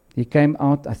 He came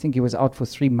out, I think he was out for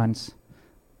 3 months.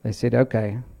 They said,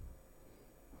 okay,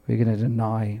 you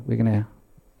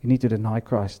need to deny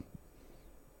Christ.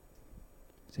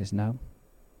 He says, no,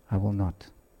 I will not.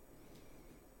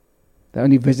 The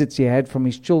only visits he had from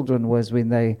his children was when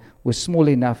they were small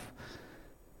enough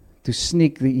to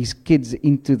sneak his kids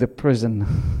into the prison.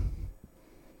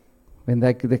 When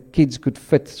the kids could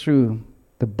fit through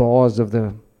the bars of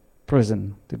the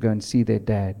prison to go and see their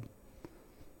dad.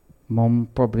 Mom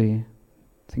probably,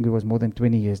 I think it was more than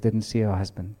 20 years, didn't see her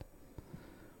husband.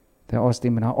 They asked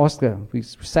him, and I asked her, we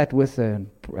sat with her and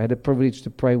had a privilege to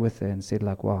pray with her and said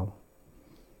like, wow.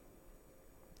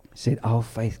 Said, our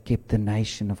faith kept the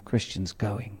nation of Christians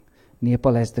going.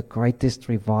 Nepal has the greatest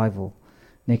revival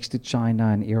next to China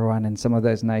and Iran and some of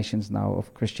those nations now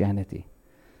of Christianity.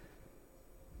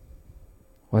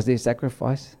 Was there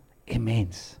sacrifice?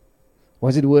 Immense.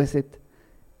 Was it worth it?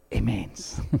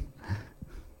 Immense.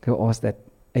 Go ask that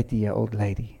 80-year-old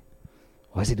lady.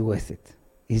 Was it worth it?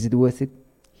 Is it worth it?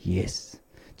 Yes.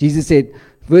 Jesus said,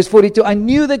 verse 42, I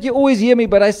knew that you always hear me,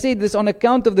 but I said this on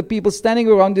account of the people standing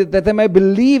around you, that they may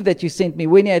believe that you sent me.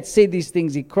 When he had said these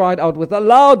things, he cried out with a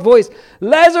loud voice,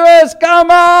 Lazarus,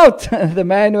 come out! The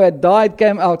man who had died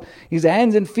came out, his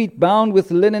hands and feet bound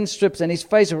with linen strips, and his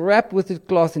face wrapped with a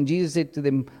cloth. And Jesus said to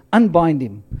them, unbind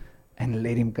him and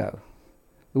let him go.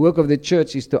 The work of the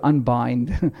church is to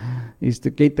unbind, is to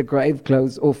get the grave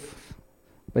clothes off.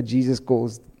 But Jesus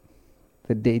calls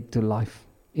the dead to life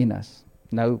in us.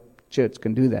 No church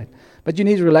can do that. But you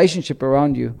need a relationship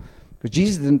around you. Because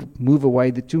Jesus didn't move away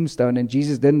the tombstone, and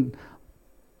Jesus didn't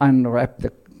unwrap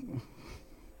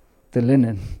the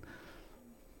linen.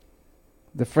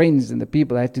 The friends and the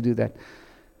people had to do that.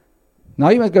 Now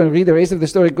you must go and read the rest of the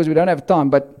story because we don't have time.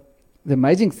 But the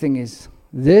amazing thing is,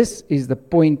 this is the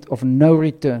point of no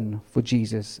return for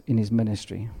Jesus in his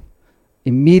ministry.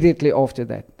 Immediately after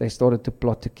that, they started to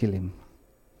plot to kill him.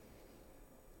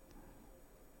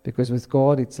 Because with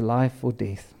God, it's life or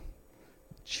death.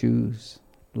 Choose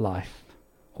life.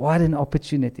 What an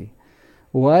opportunity.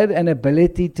 What an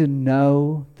ability to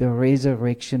know the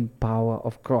resurrection power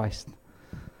of Christ.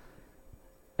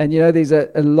 And there's a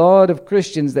lot of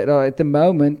Christians that are at the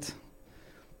moment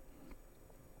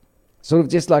sort of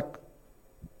just like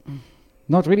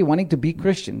not really wanting to be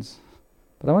Christians.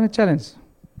 But I want to challenge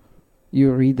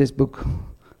you, read this book,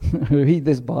 read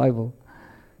this Bible,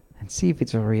 and see if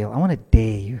it's real. I want to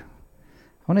dare you.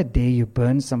 I want to dare you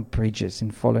burn some bridges in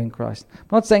following Christ. I'm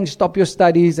not saying stop your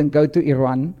studies and go to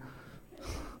Iran.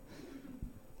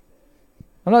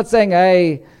 I'm not saying,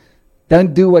 hey,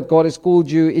 don't do what God has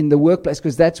called you in the workplace,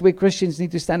 because that's where Christians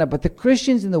need to stand up. But the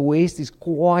Christians in the West is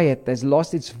quiet. Has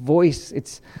lost its voice.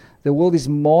 The world is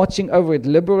marching over it.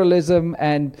 Liberalism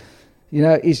and,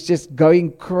 it's just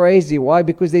going crazy. Why?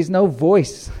 Because there's no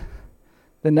voice.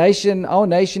 Our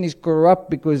nation is corrupt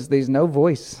because there's no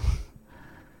voice.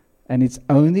 And it's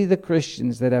only the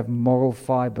Christians that have moral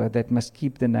fiber that must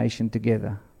keep the nation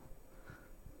together.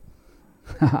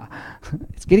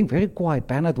 It's getting very quiet,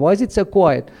 Bernard. Why is it so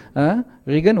quiet?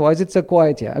 Regan, why is it so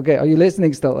quiet here? Okay, are you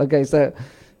listening still? Okay, so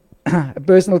a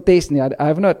personal testimony.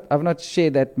 I've not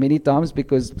shared that many times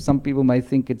because some people may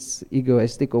think it's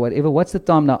egoistic or whatever. What's the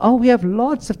time now? Oh, we have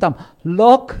lots of time.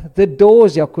 Lock the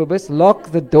doors, Jacobus.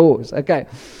 Lock the doors. Okay.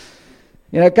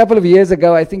 A couple of years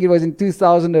ago, I think it was in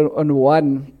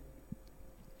 2001,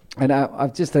 and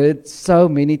I've just heard so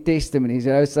many testimonies.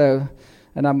 I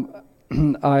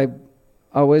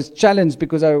was challenged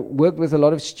because I worked with a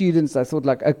lot of students. I thought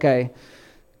okay,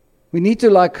 we need to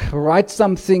write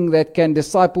something that can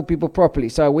disciple people properly.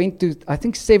 So I went to, I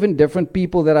think, 7 different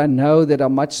people that I know that are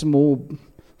much more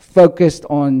focused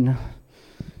on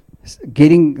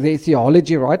getting their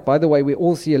theology right. By the way, we're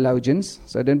all theologians,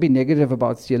 so don't be negative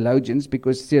about theologians,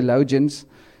 because theologians,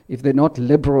 if they're not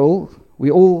liberal,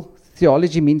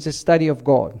 theology means a study of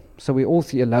God. So we're all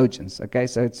theologians, okay?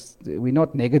 So we're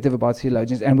not negative about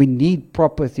theologians, and we need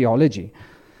proper theology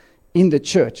in the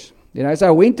church. So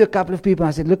I went to a couple of people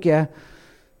and I said, look here,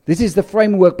 this is the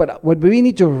framework, but what we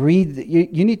need to read,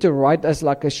 you need to write us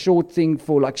a short thing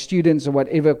for students or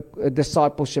whatever, a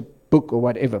discipleship book or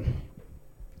whatever.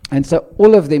 And so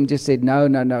all of them just said, no.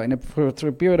 And through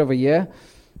a period of a year,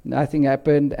 nothing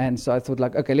happened. And so I thought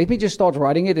okay, let me just start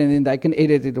writing it and then they can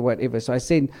edit it or whatever. So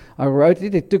I wrote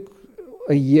it. It took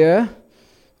a year,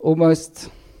 almost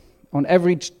on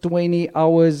average 20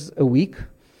 hours a week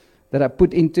that I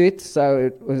put into it. So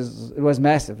it was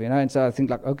massive, And so I think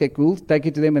okay, cool, take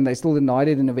it to them, and they still denied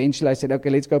it. And eventually I said, okay,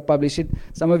 let's go publish it.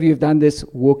 Some of you have done this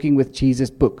Walking with Jesus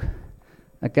book.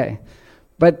 Okay.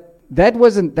 But that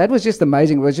was just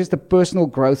amazing. It was just a personal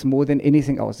growth more than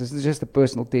anything else. This is just a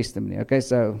personal testimony. Okay,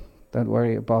 so don't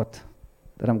worry about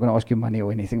that I'm going to ask you money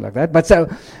or anything like that. But so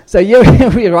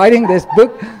we're writing this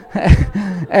book,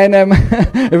 and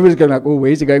everyone's going oh,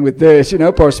 where's he going with this?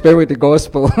 Prosperity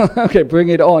gospel. Okay, bring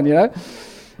it on,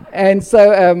 And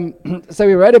so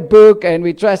we wrote a book, and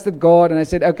we trusted God, and I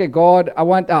said, okay, God, I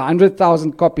want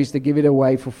 100,000 copies to give it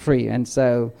away for free. And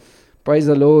so, praise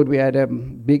the Lord, we had a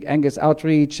big Angus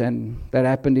outreach, and that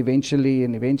happened eventually,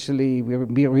 and eventually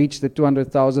we reached the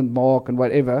 200,000 mark and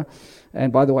whatever.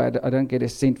 And by the way, I don't get a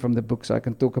cent from the book, so I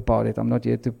can talk about it. I'm not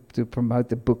here to promote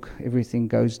the book. Everything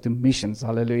goes to missions.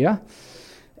 Hallelujah.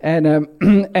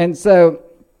 And so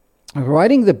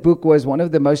writing the book was one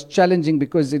of the most challenging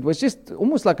because it was just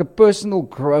almost like a personal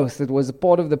growth. It was a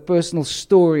part of the personal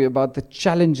story about the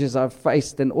challenges I've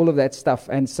faced and all of that stuff.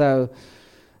 And so,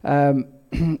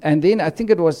 and then I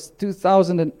think it was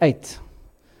 2008,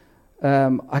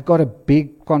 I got a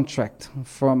big contract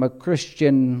from a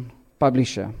Christian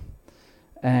publisher.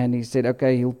 And he said,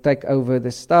 okay, he'll take over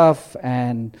the stuff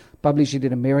and publish it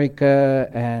in America.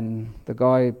 And the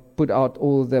guy put out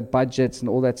all the budgets and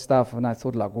all that stuff. And I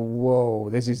thought whoa,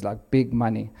 this is big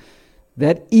money.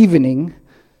 That evening,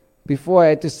 before I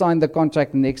had to sign the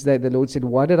contract the next day, the Lord said,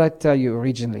 what did I tell you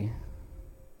originally?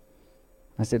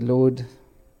 I said, Lord,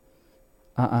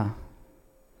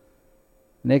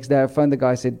 Next day I phoned the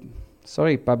guy, I said,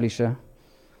 sorry, publisher.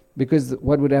 Because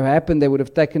what would have happened, they would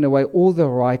have taken away all the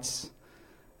rights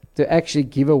to actually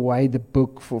give away the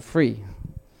book for free,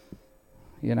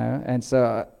 and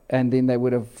then they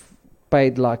would have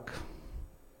paid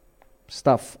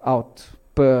stuff out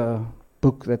per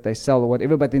book that they sell or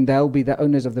whatever, but then they'll be the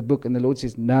owners of the book. And the Lord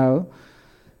says, no,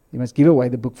 you must give away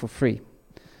the book for free.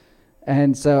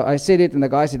 And so I said it, and the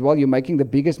guy said, well, you're making the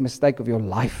biggest mistake of your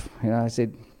life. I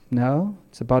said, no,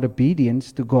 it's about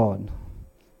obedience to God.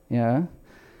 And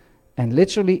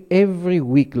literally every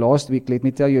week, last week, let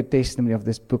me tell you a testimony of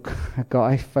this book. A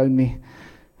guy phoned me,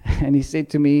 and he said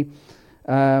to me,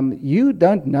 you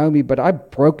don't know me, but I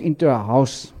broke into a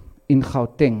house in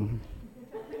Gauteng.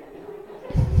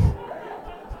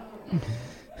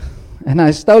 And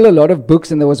I stole a lot of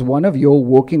books, and there was one of your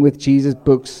Walking with Jesus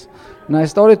books. And I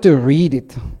started to read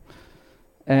it.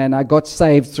 And I got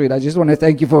saved through it. I just want to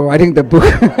thank you for writing the book.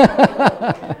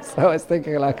 So I was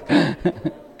thinking like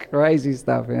crazy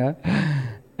stuff,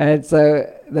 And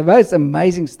so the most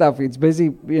amazing stuff, it's busy,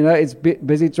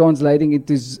 busy translating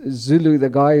into Zulu. The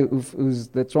guy who's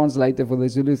the translator for the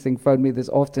Zulu thing phoned me this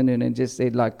afternoon and just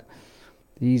said like,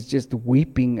 he's just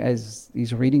weeping as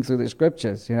he's reading through the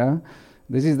scriptures,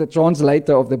 This is the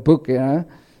translator of the book,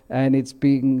 and it's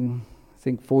being, I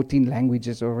think, 14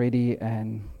 languages already,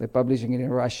 and they're publishing it in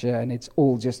Russia, and it's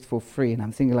all just for free. And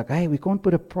I'm thinking like, hey, we can't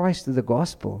put a price to the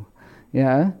gospel.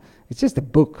 It's just a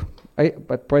book.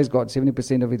 But praise God,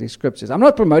 70% of it is scriptures. I'm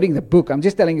not promoting the book. I'm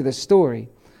just telling you the story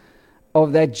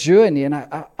of that journey. And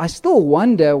I still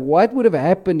wonder what would have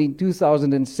happened in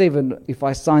 2007 if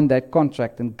I signed that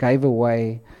contract and gave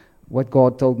away what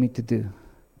God told me to do.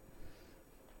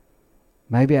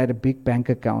 Maybe I had a big bank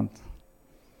account.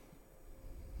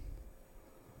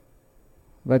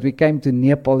 But we came to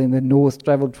Nepal in the north,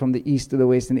 traveled from the east to the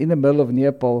west, and in the middle of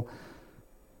Nepal,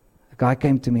 a guy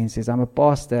came to me and says, I'm a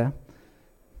pastor,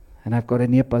 and I've got a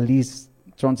Nepalese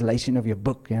translation of your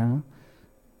book,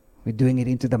 We're doing it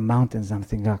into the mountains. I'm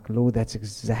thinking, like, Lord, that's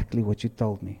exactly what you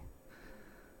told me.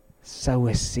 Sow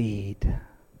a seed.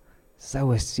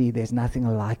 Sow a seed. There's nothing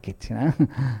like it,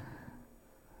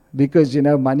 Because,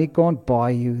 money can't buy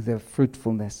you the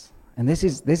fruitfulness. And this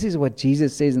is what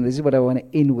Jesus says, and this is what I want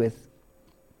to end with.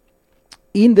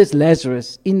 In this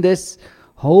Lazarus, in this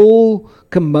whole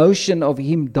commotion of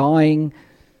him dying,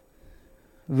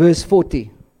 verse 40.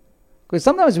 Because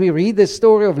sometimes we read the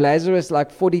story of Lazarus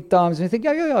like 40 times and we think,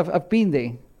 yeah, I've been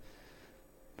there.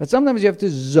 But sometimes you have to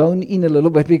zone in a little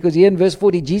bit, because here in verse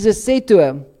 40, Jesus said to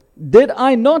him, did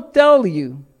I not tell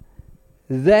you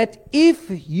that if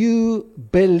you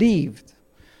believed?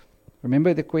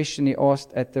 Remember the question he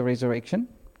asked at the resurrection?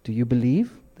 Do you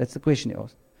believe? That's the question he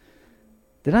asked.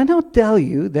 Did I not tell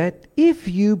you that if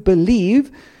you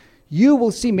believe, you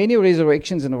will see many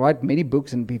resurrections and write many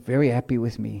books and be very happy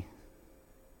with me?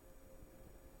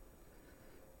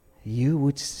 You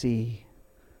would see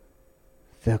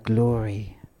the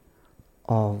glory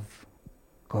of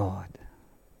God.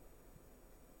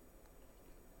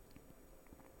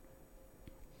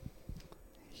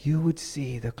 You would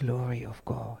see the glory of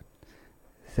God,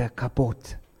 the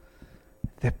kabot,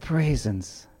 the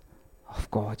presence of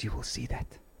God. You will see that.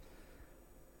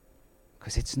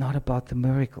 Because it's not about the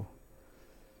miracle.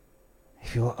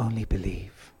 If you will only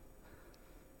believe.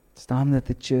 It's time that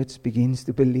the church begins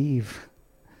to believe.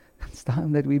 It's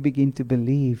time that we begin to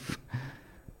believe.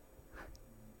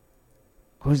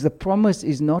 Because the promise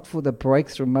is not for the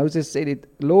breakthrough. Moses said it,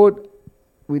 Lord,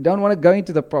 we don't want to go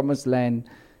into the promised land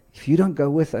if you don't go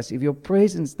with us, if your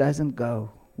presence doesn't go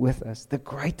with us. The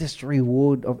greatest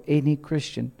reward of any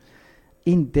Christian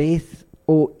in death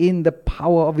or in the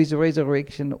power of his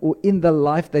resurrection or in the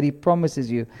life that he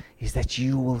promises you is that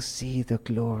you will see the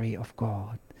glory of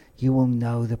God. You will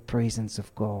know the presence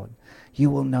of God. You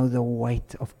will know the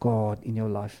weight of God in your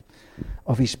life,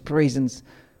 of his presence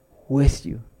with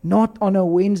you. Not on a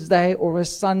Wednesday or a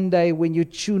Sunday when you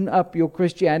tune up your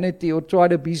Christianity or try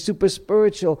to be super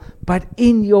spiritual, but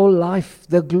in your life,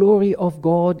 the glory of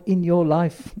God in your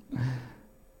life.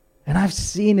 And I've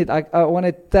seen it. I want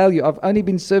to tell you, I've only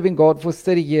been serving God for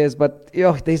 30 years, but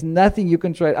there's nothing you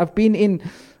can trade. I've been in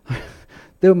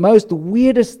the most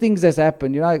weirdest things has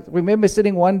happened. I remember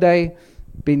sitting one day,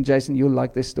 Jason, you'll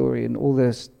like this story, and all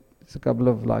this, there's a couple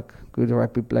of good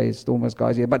rugby players, Stormers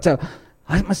guys here, but so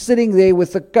I'm sitting there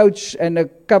with a coach and a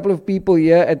couple of people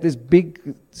here at this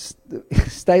big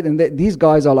state, and these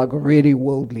guys are really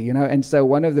worldly, and so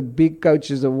one of the big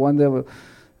coaches of one of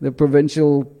the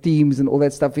provincial teams and all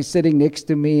that stuff is sitting next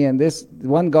to me, and this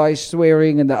one guy's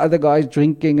swearing and the other guy's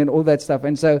drinking and all that stuff.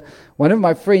 And so one of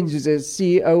my friends who's a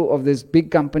CEO of this big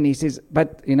company says,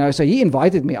 but, so he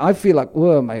invited me. I feel like,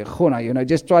 oh my God,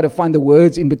 just try to find the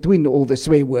words in between all the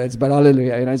swear words, but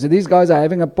hallelujah, so these guys are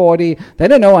having a party. They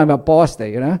don't know I'm a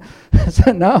pastor,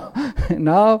 So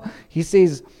now he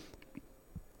says,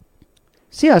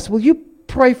 Sias, will you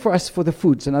pray for us for the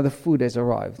food? So now the food has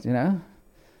arrived,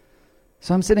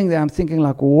 So I'm sitting there, I'm thinking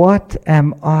like, what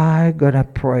am I going to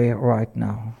pray right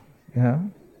now?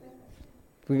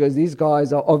 Because these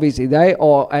guys are obviously, they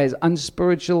are as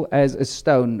unspiritual as a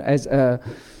stone, as a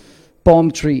palm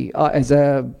tree, as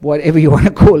a whatever you want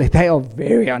to call it. They are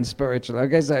very unspiritual.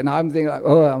 Okay, so now I'm thinking like,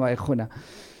 oh my God.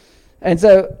 And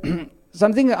so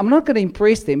I'm thinking, I'm not going to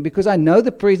impress them because I know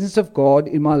the presence of God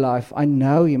in my life. I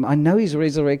know Him. I know His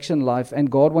resurrection life, and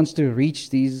God wants to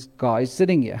reach these guys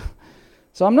sitting here.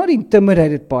 So I'm not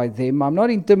intimidated by them. I'm not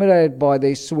intimidated by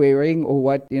their swearing or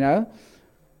what,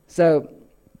 So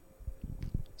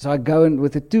I go in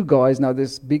with the two guys. Now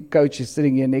this big coach is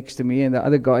sitting here next to me and the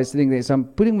other guy is sitting there. So I'm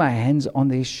putting my hands on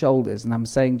their shoulders and I'm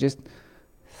saying just,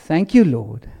 thank you,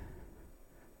 Lord,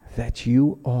 that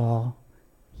you are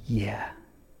here.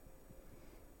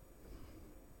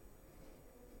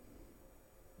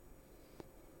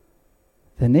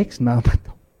 The next moment,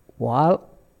 while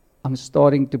I'm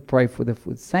starting to pray for the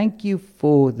food, thank you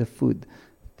for the food,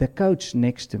 the coach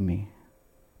next to me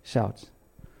shouts,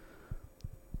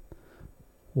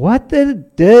 what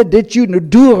did you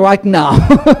do right now?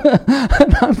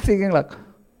 And I'm thinking like,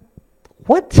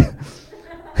 what?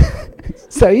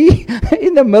 So he,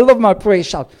 in the middle of my prayer,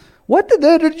 shouts, what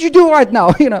did you do right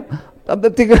now? I'm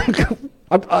thinking,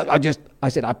 I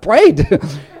said, I prayed.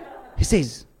 He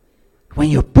says, when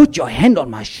you put your hand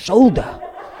on my shoulder,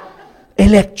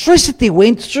 electricity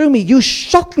went through me. You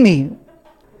shocked me.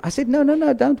 I said, no,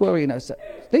 don't worry. So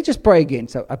let's just pray again.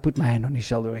 So I put my hand on his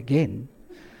shoulder again.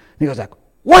 And he goes like,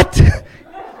 what?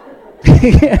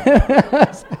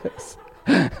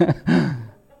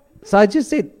 So I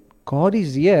just said, God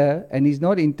is here and He's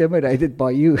not intimidated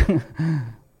by you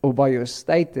or by your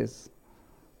status.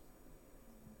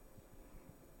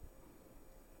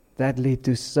 That led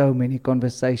to so many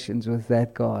conversations with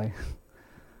that guy.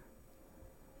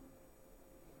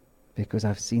 Because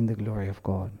I've seen the glory of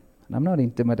God. And I'm not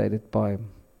intimidated by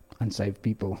unsaved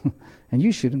people. And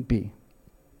you shouldn't be.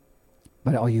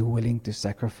 But are you willing to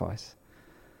sacrifice?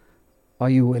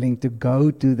 Are you willing to go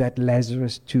to that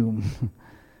Lazarus tomb? And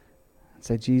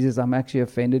say, Jesus, I'm actually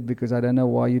offended because I don't know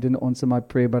why you didn't answer my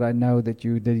prayer, but I know that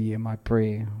you did hear my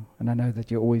prayer. And I know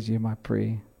that you always hear my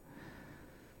prayer.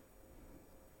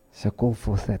 So call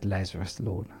forth that Lazarus,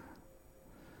 Lord.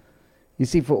 You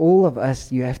see, for all of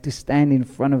us, you have to stand in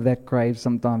front of that grave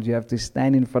sometimes. You have to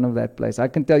stand in front of that place. I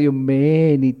can tell you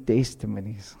many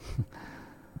testimonies.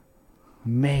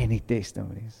 Many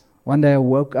testimonies. One day I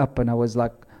woke up and I was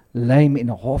like lame in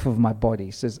half of my body.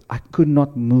 It says I could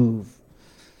not move.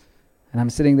 And I'm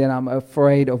sitting there and I'm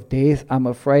afraid of death. I'm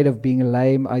afraid of being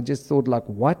lame. I just thought like,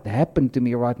 what happened to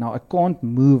me right now? I can't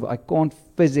move. I can't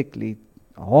physically.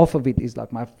 Half of it is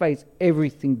like my face,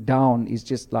 everything down is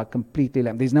just like completely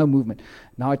lame. There's no movement.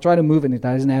 Now I try to move and it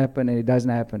doesn't happen and it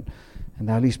doesn't happen. And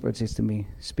the Holy Spirit says to me,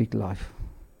 speak life.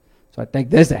 So I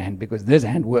take this hand because this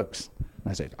hand works.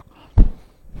 And I say,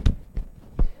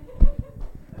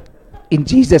 in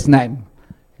Jesus' name,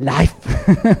 life.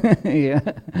 Yeah.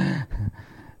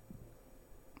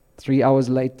 3 hours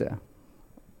later,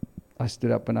 I stood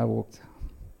up and I walked.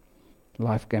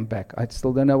 Life came back. I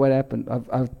still don't know what happened.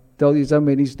 I've told you so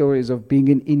many stories of being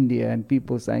in India and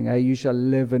people saying, hey, you shall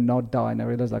live and not die. And I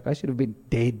realized like I should have been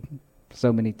dead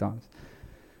so many times.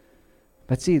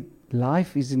 But see,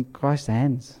 life is in Christ's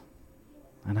hands.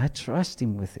 And I trust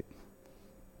Him with it.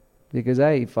 Because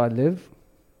hey, if I live,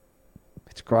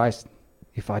 it's Christ.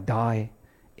 If I die,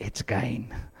 it's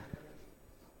gain.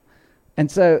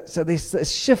 And so there's a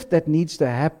shift that needs to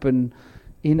happen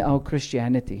in our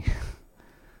Christianity.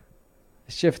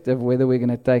 A shift of whether we're going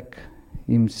to take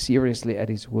Him seriously at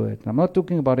His word. I'm not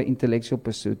talking about an intellectual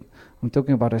pursuit. I'm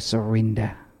talking about a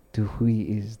surrender to who He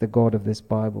is, the God of this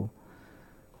Bible.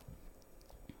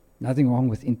 Nothing wrong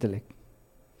with intellect.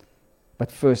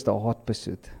 But first, a heart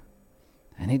pursuit.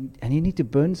 And you need to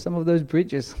burn some of those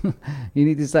bridges. You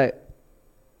need to say,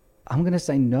 I'm going to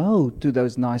say no to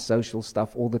those nice social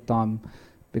stuff all the time.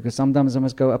 Because sometimes I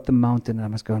must go up the mountain and I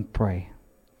must go and pray.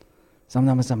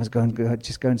 Sometimes I must go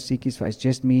and seek His face.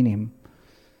 Just me and Him.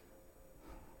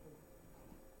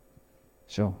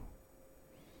 Sure.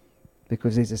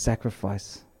 Because there's a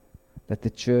sacrifice that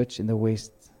the church in the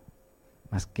West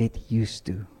must get used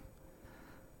to.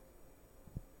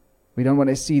 We don't want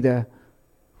to see the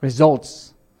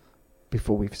results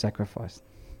before we've sacrificed.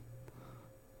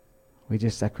 We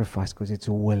just sacrifice because it's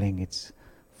willing. It's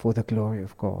for the glory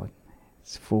of God.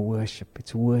 It's for worship.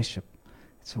 It's worship.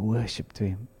 It's worship to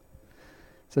Him.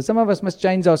 So some of us must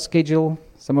change our schedule.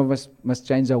 Some of us must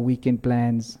change our weekend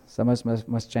plans. Some of us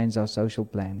must change our social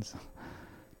plans.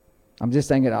 I'm just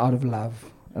saying it out of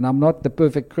love. And I'm not the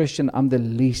perfect Christian. I'm the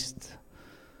least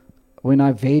When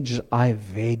I veg, I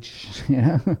veg. You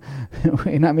know?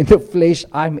 When I'm in the flesh,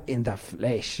 I'm in the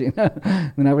flesh. You know?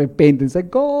 When I repent and say,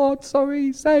 God,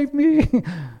 sorry, save me.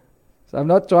 So I'm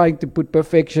not trying to put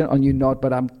perfection on you,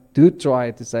 but I do try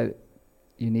to say,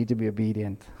 you need to be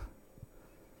obedient.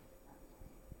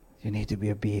 You need to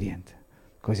be obedient.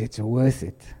 Because it's worth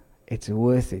it. It's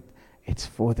worth it. It's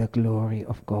for the glory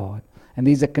of God. And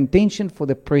there's a contention for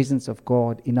the presence of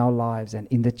God in our lives and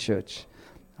in the church.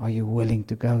 Are you willing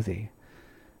to go there?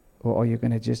 Or are you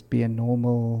going to just be a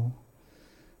normal,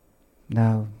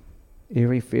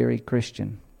 airy-fairy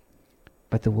Christian?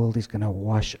 But the world is going to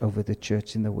wash over the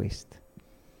church in the West.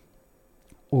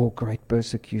 Or great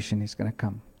persecution is going to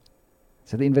come.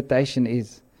 So the invitation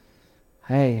is,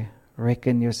 hey,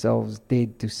 reckon yourselves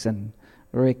dead to sin.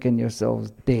 Reckon yourselves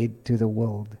dead to the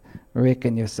world.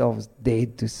 Reckon yourselves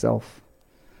dead to self.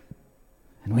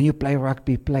 And when you play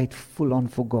rugby, play it full on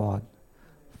for God.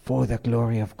 For the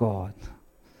glory of God.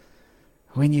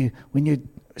 When you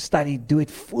study, do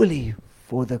it fully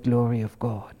for the glory of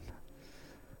God.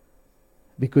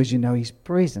 Because you know His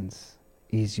presence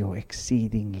is your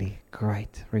exceedingly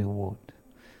great reward.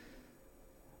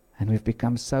 And we've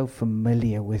become so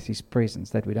familiar with His presence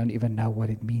that we don't even know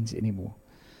what it means anymore.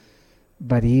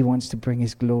 But He wants to bring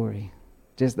His glory.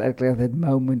 Just like that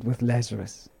moment with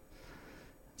Lazarus.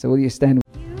 So will you stand?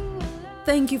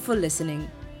 Thank you for listening.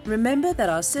 Remember that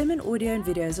our sermon audio and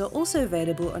videos are also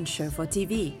available on Shofar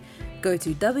TV. Go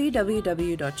to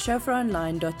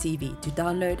www.shofaronline.tv to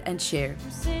download and share.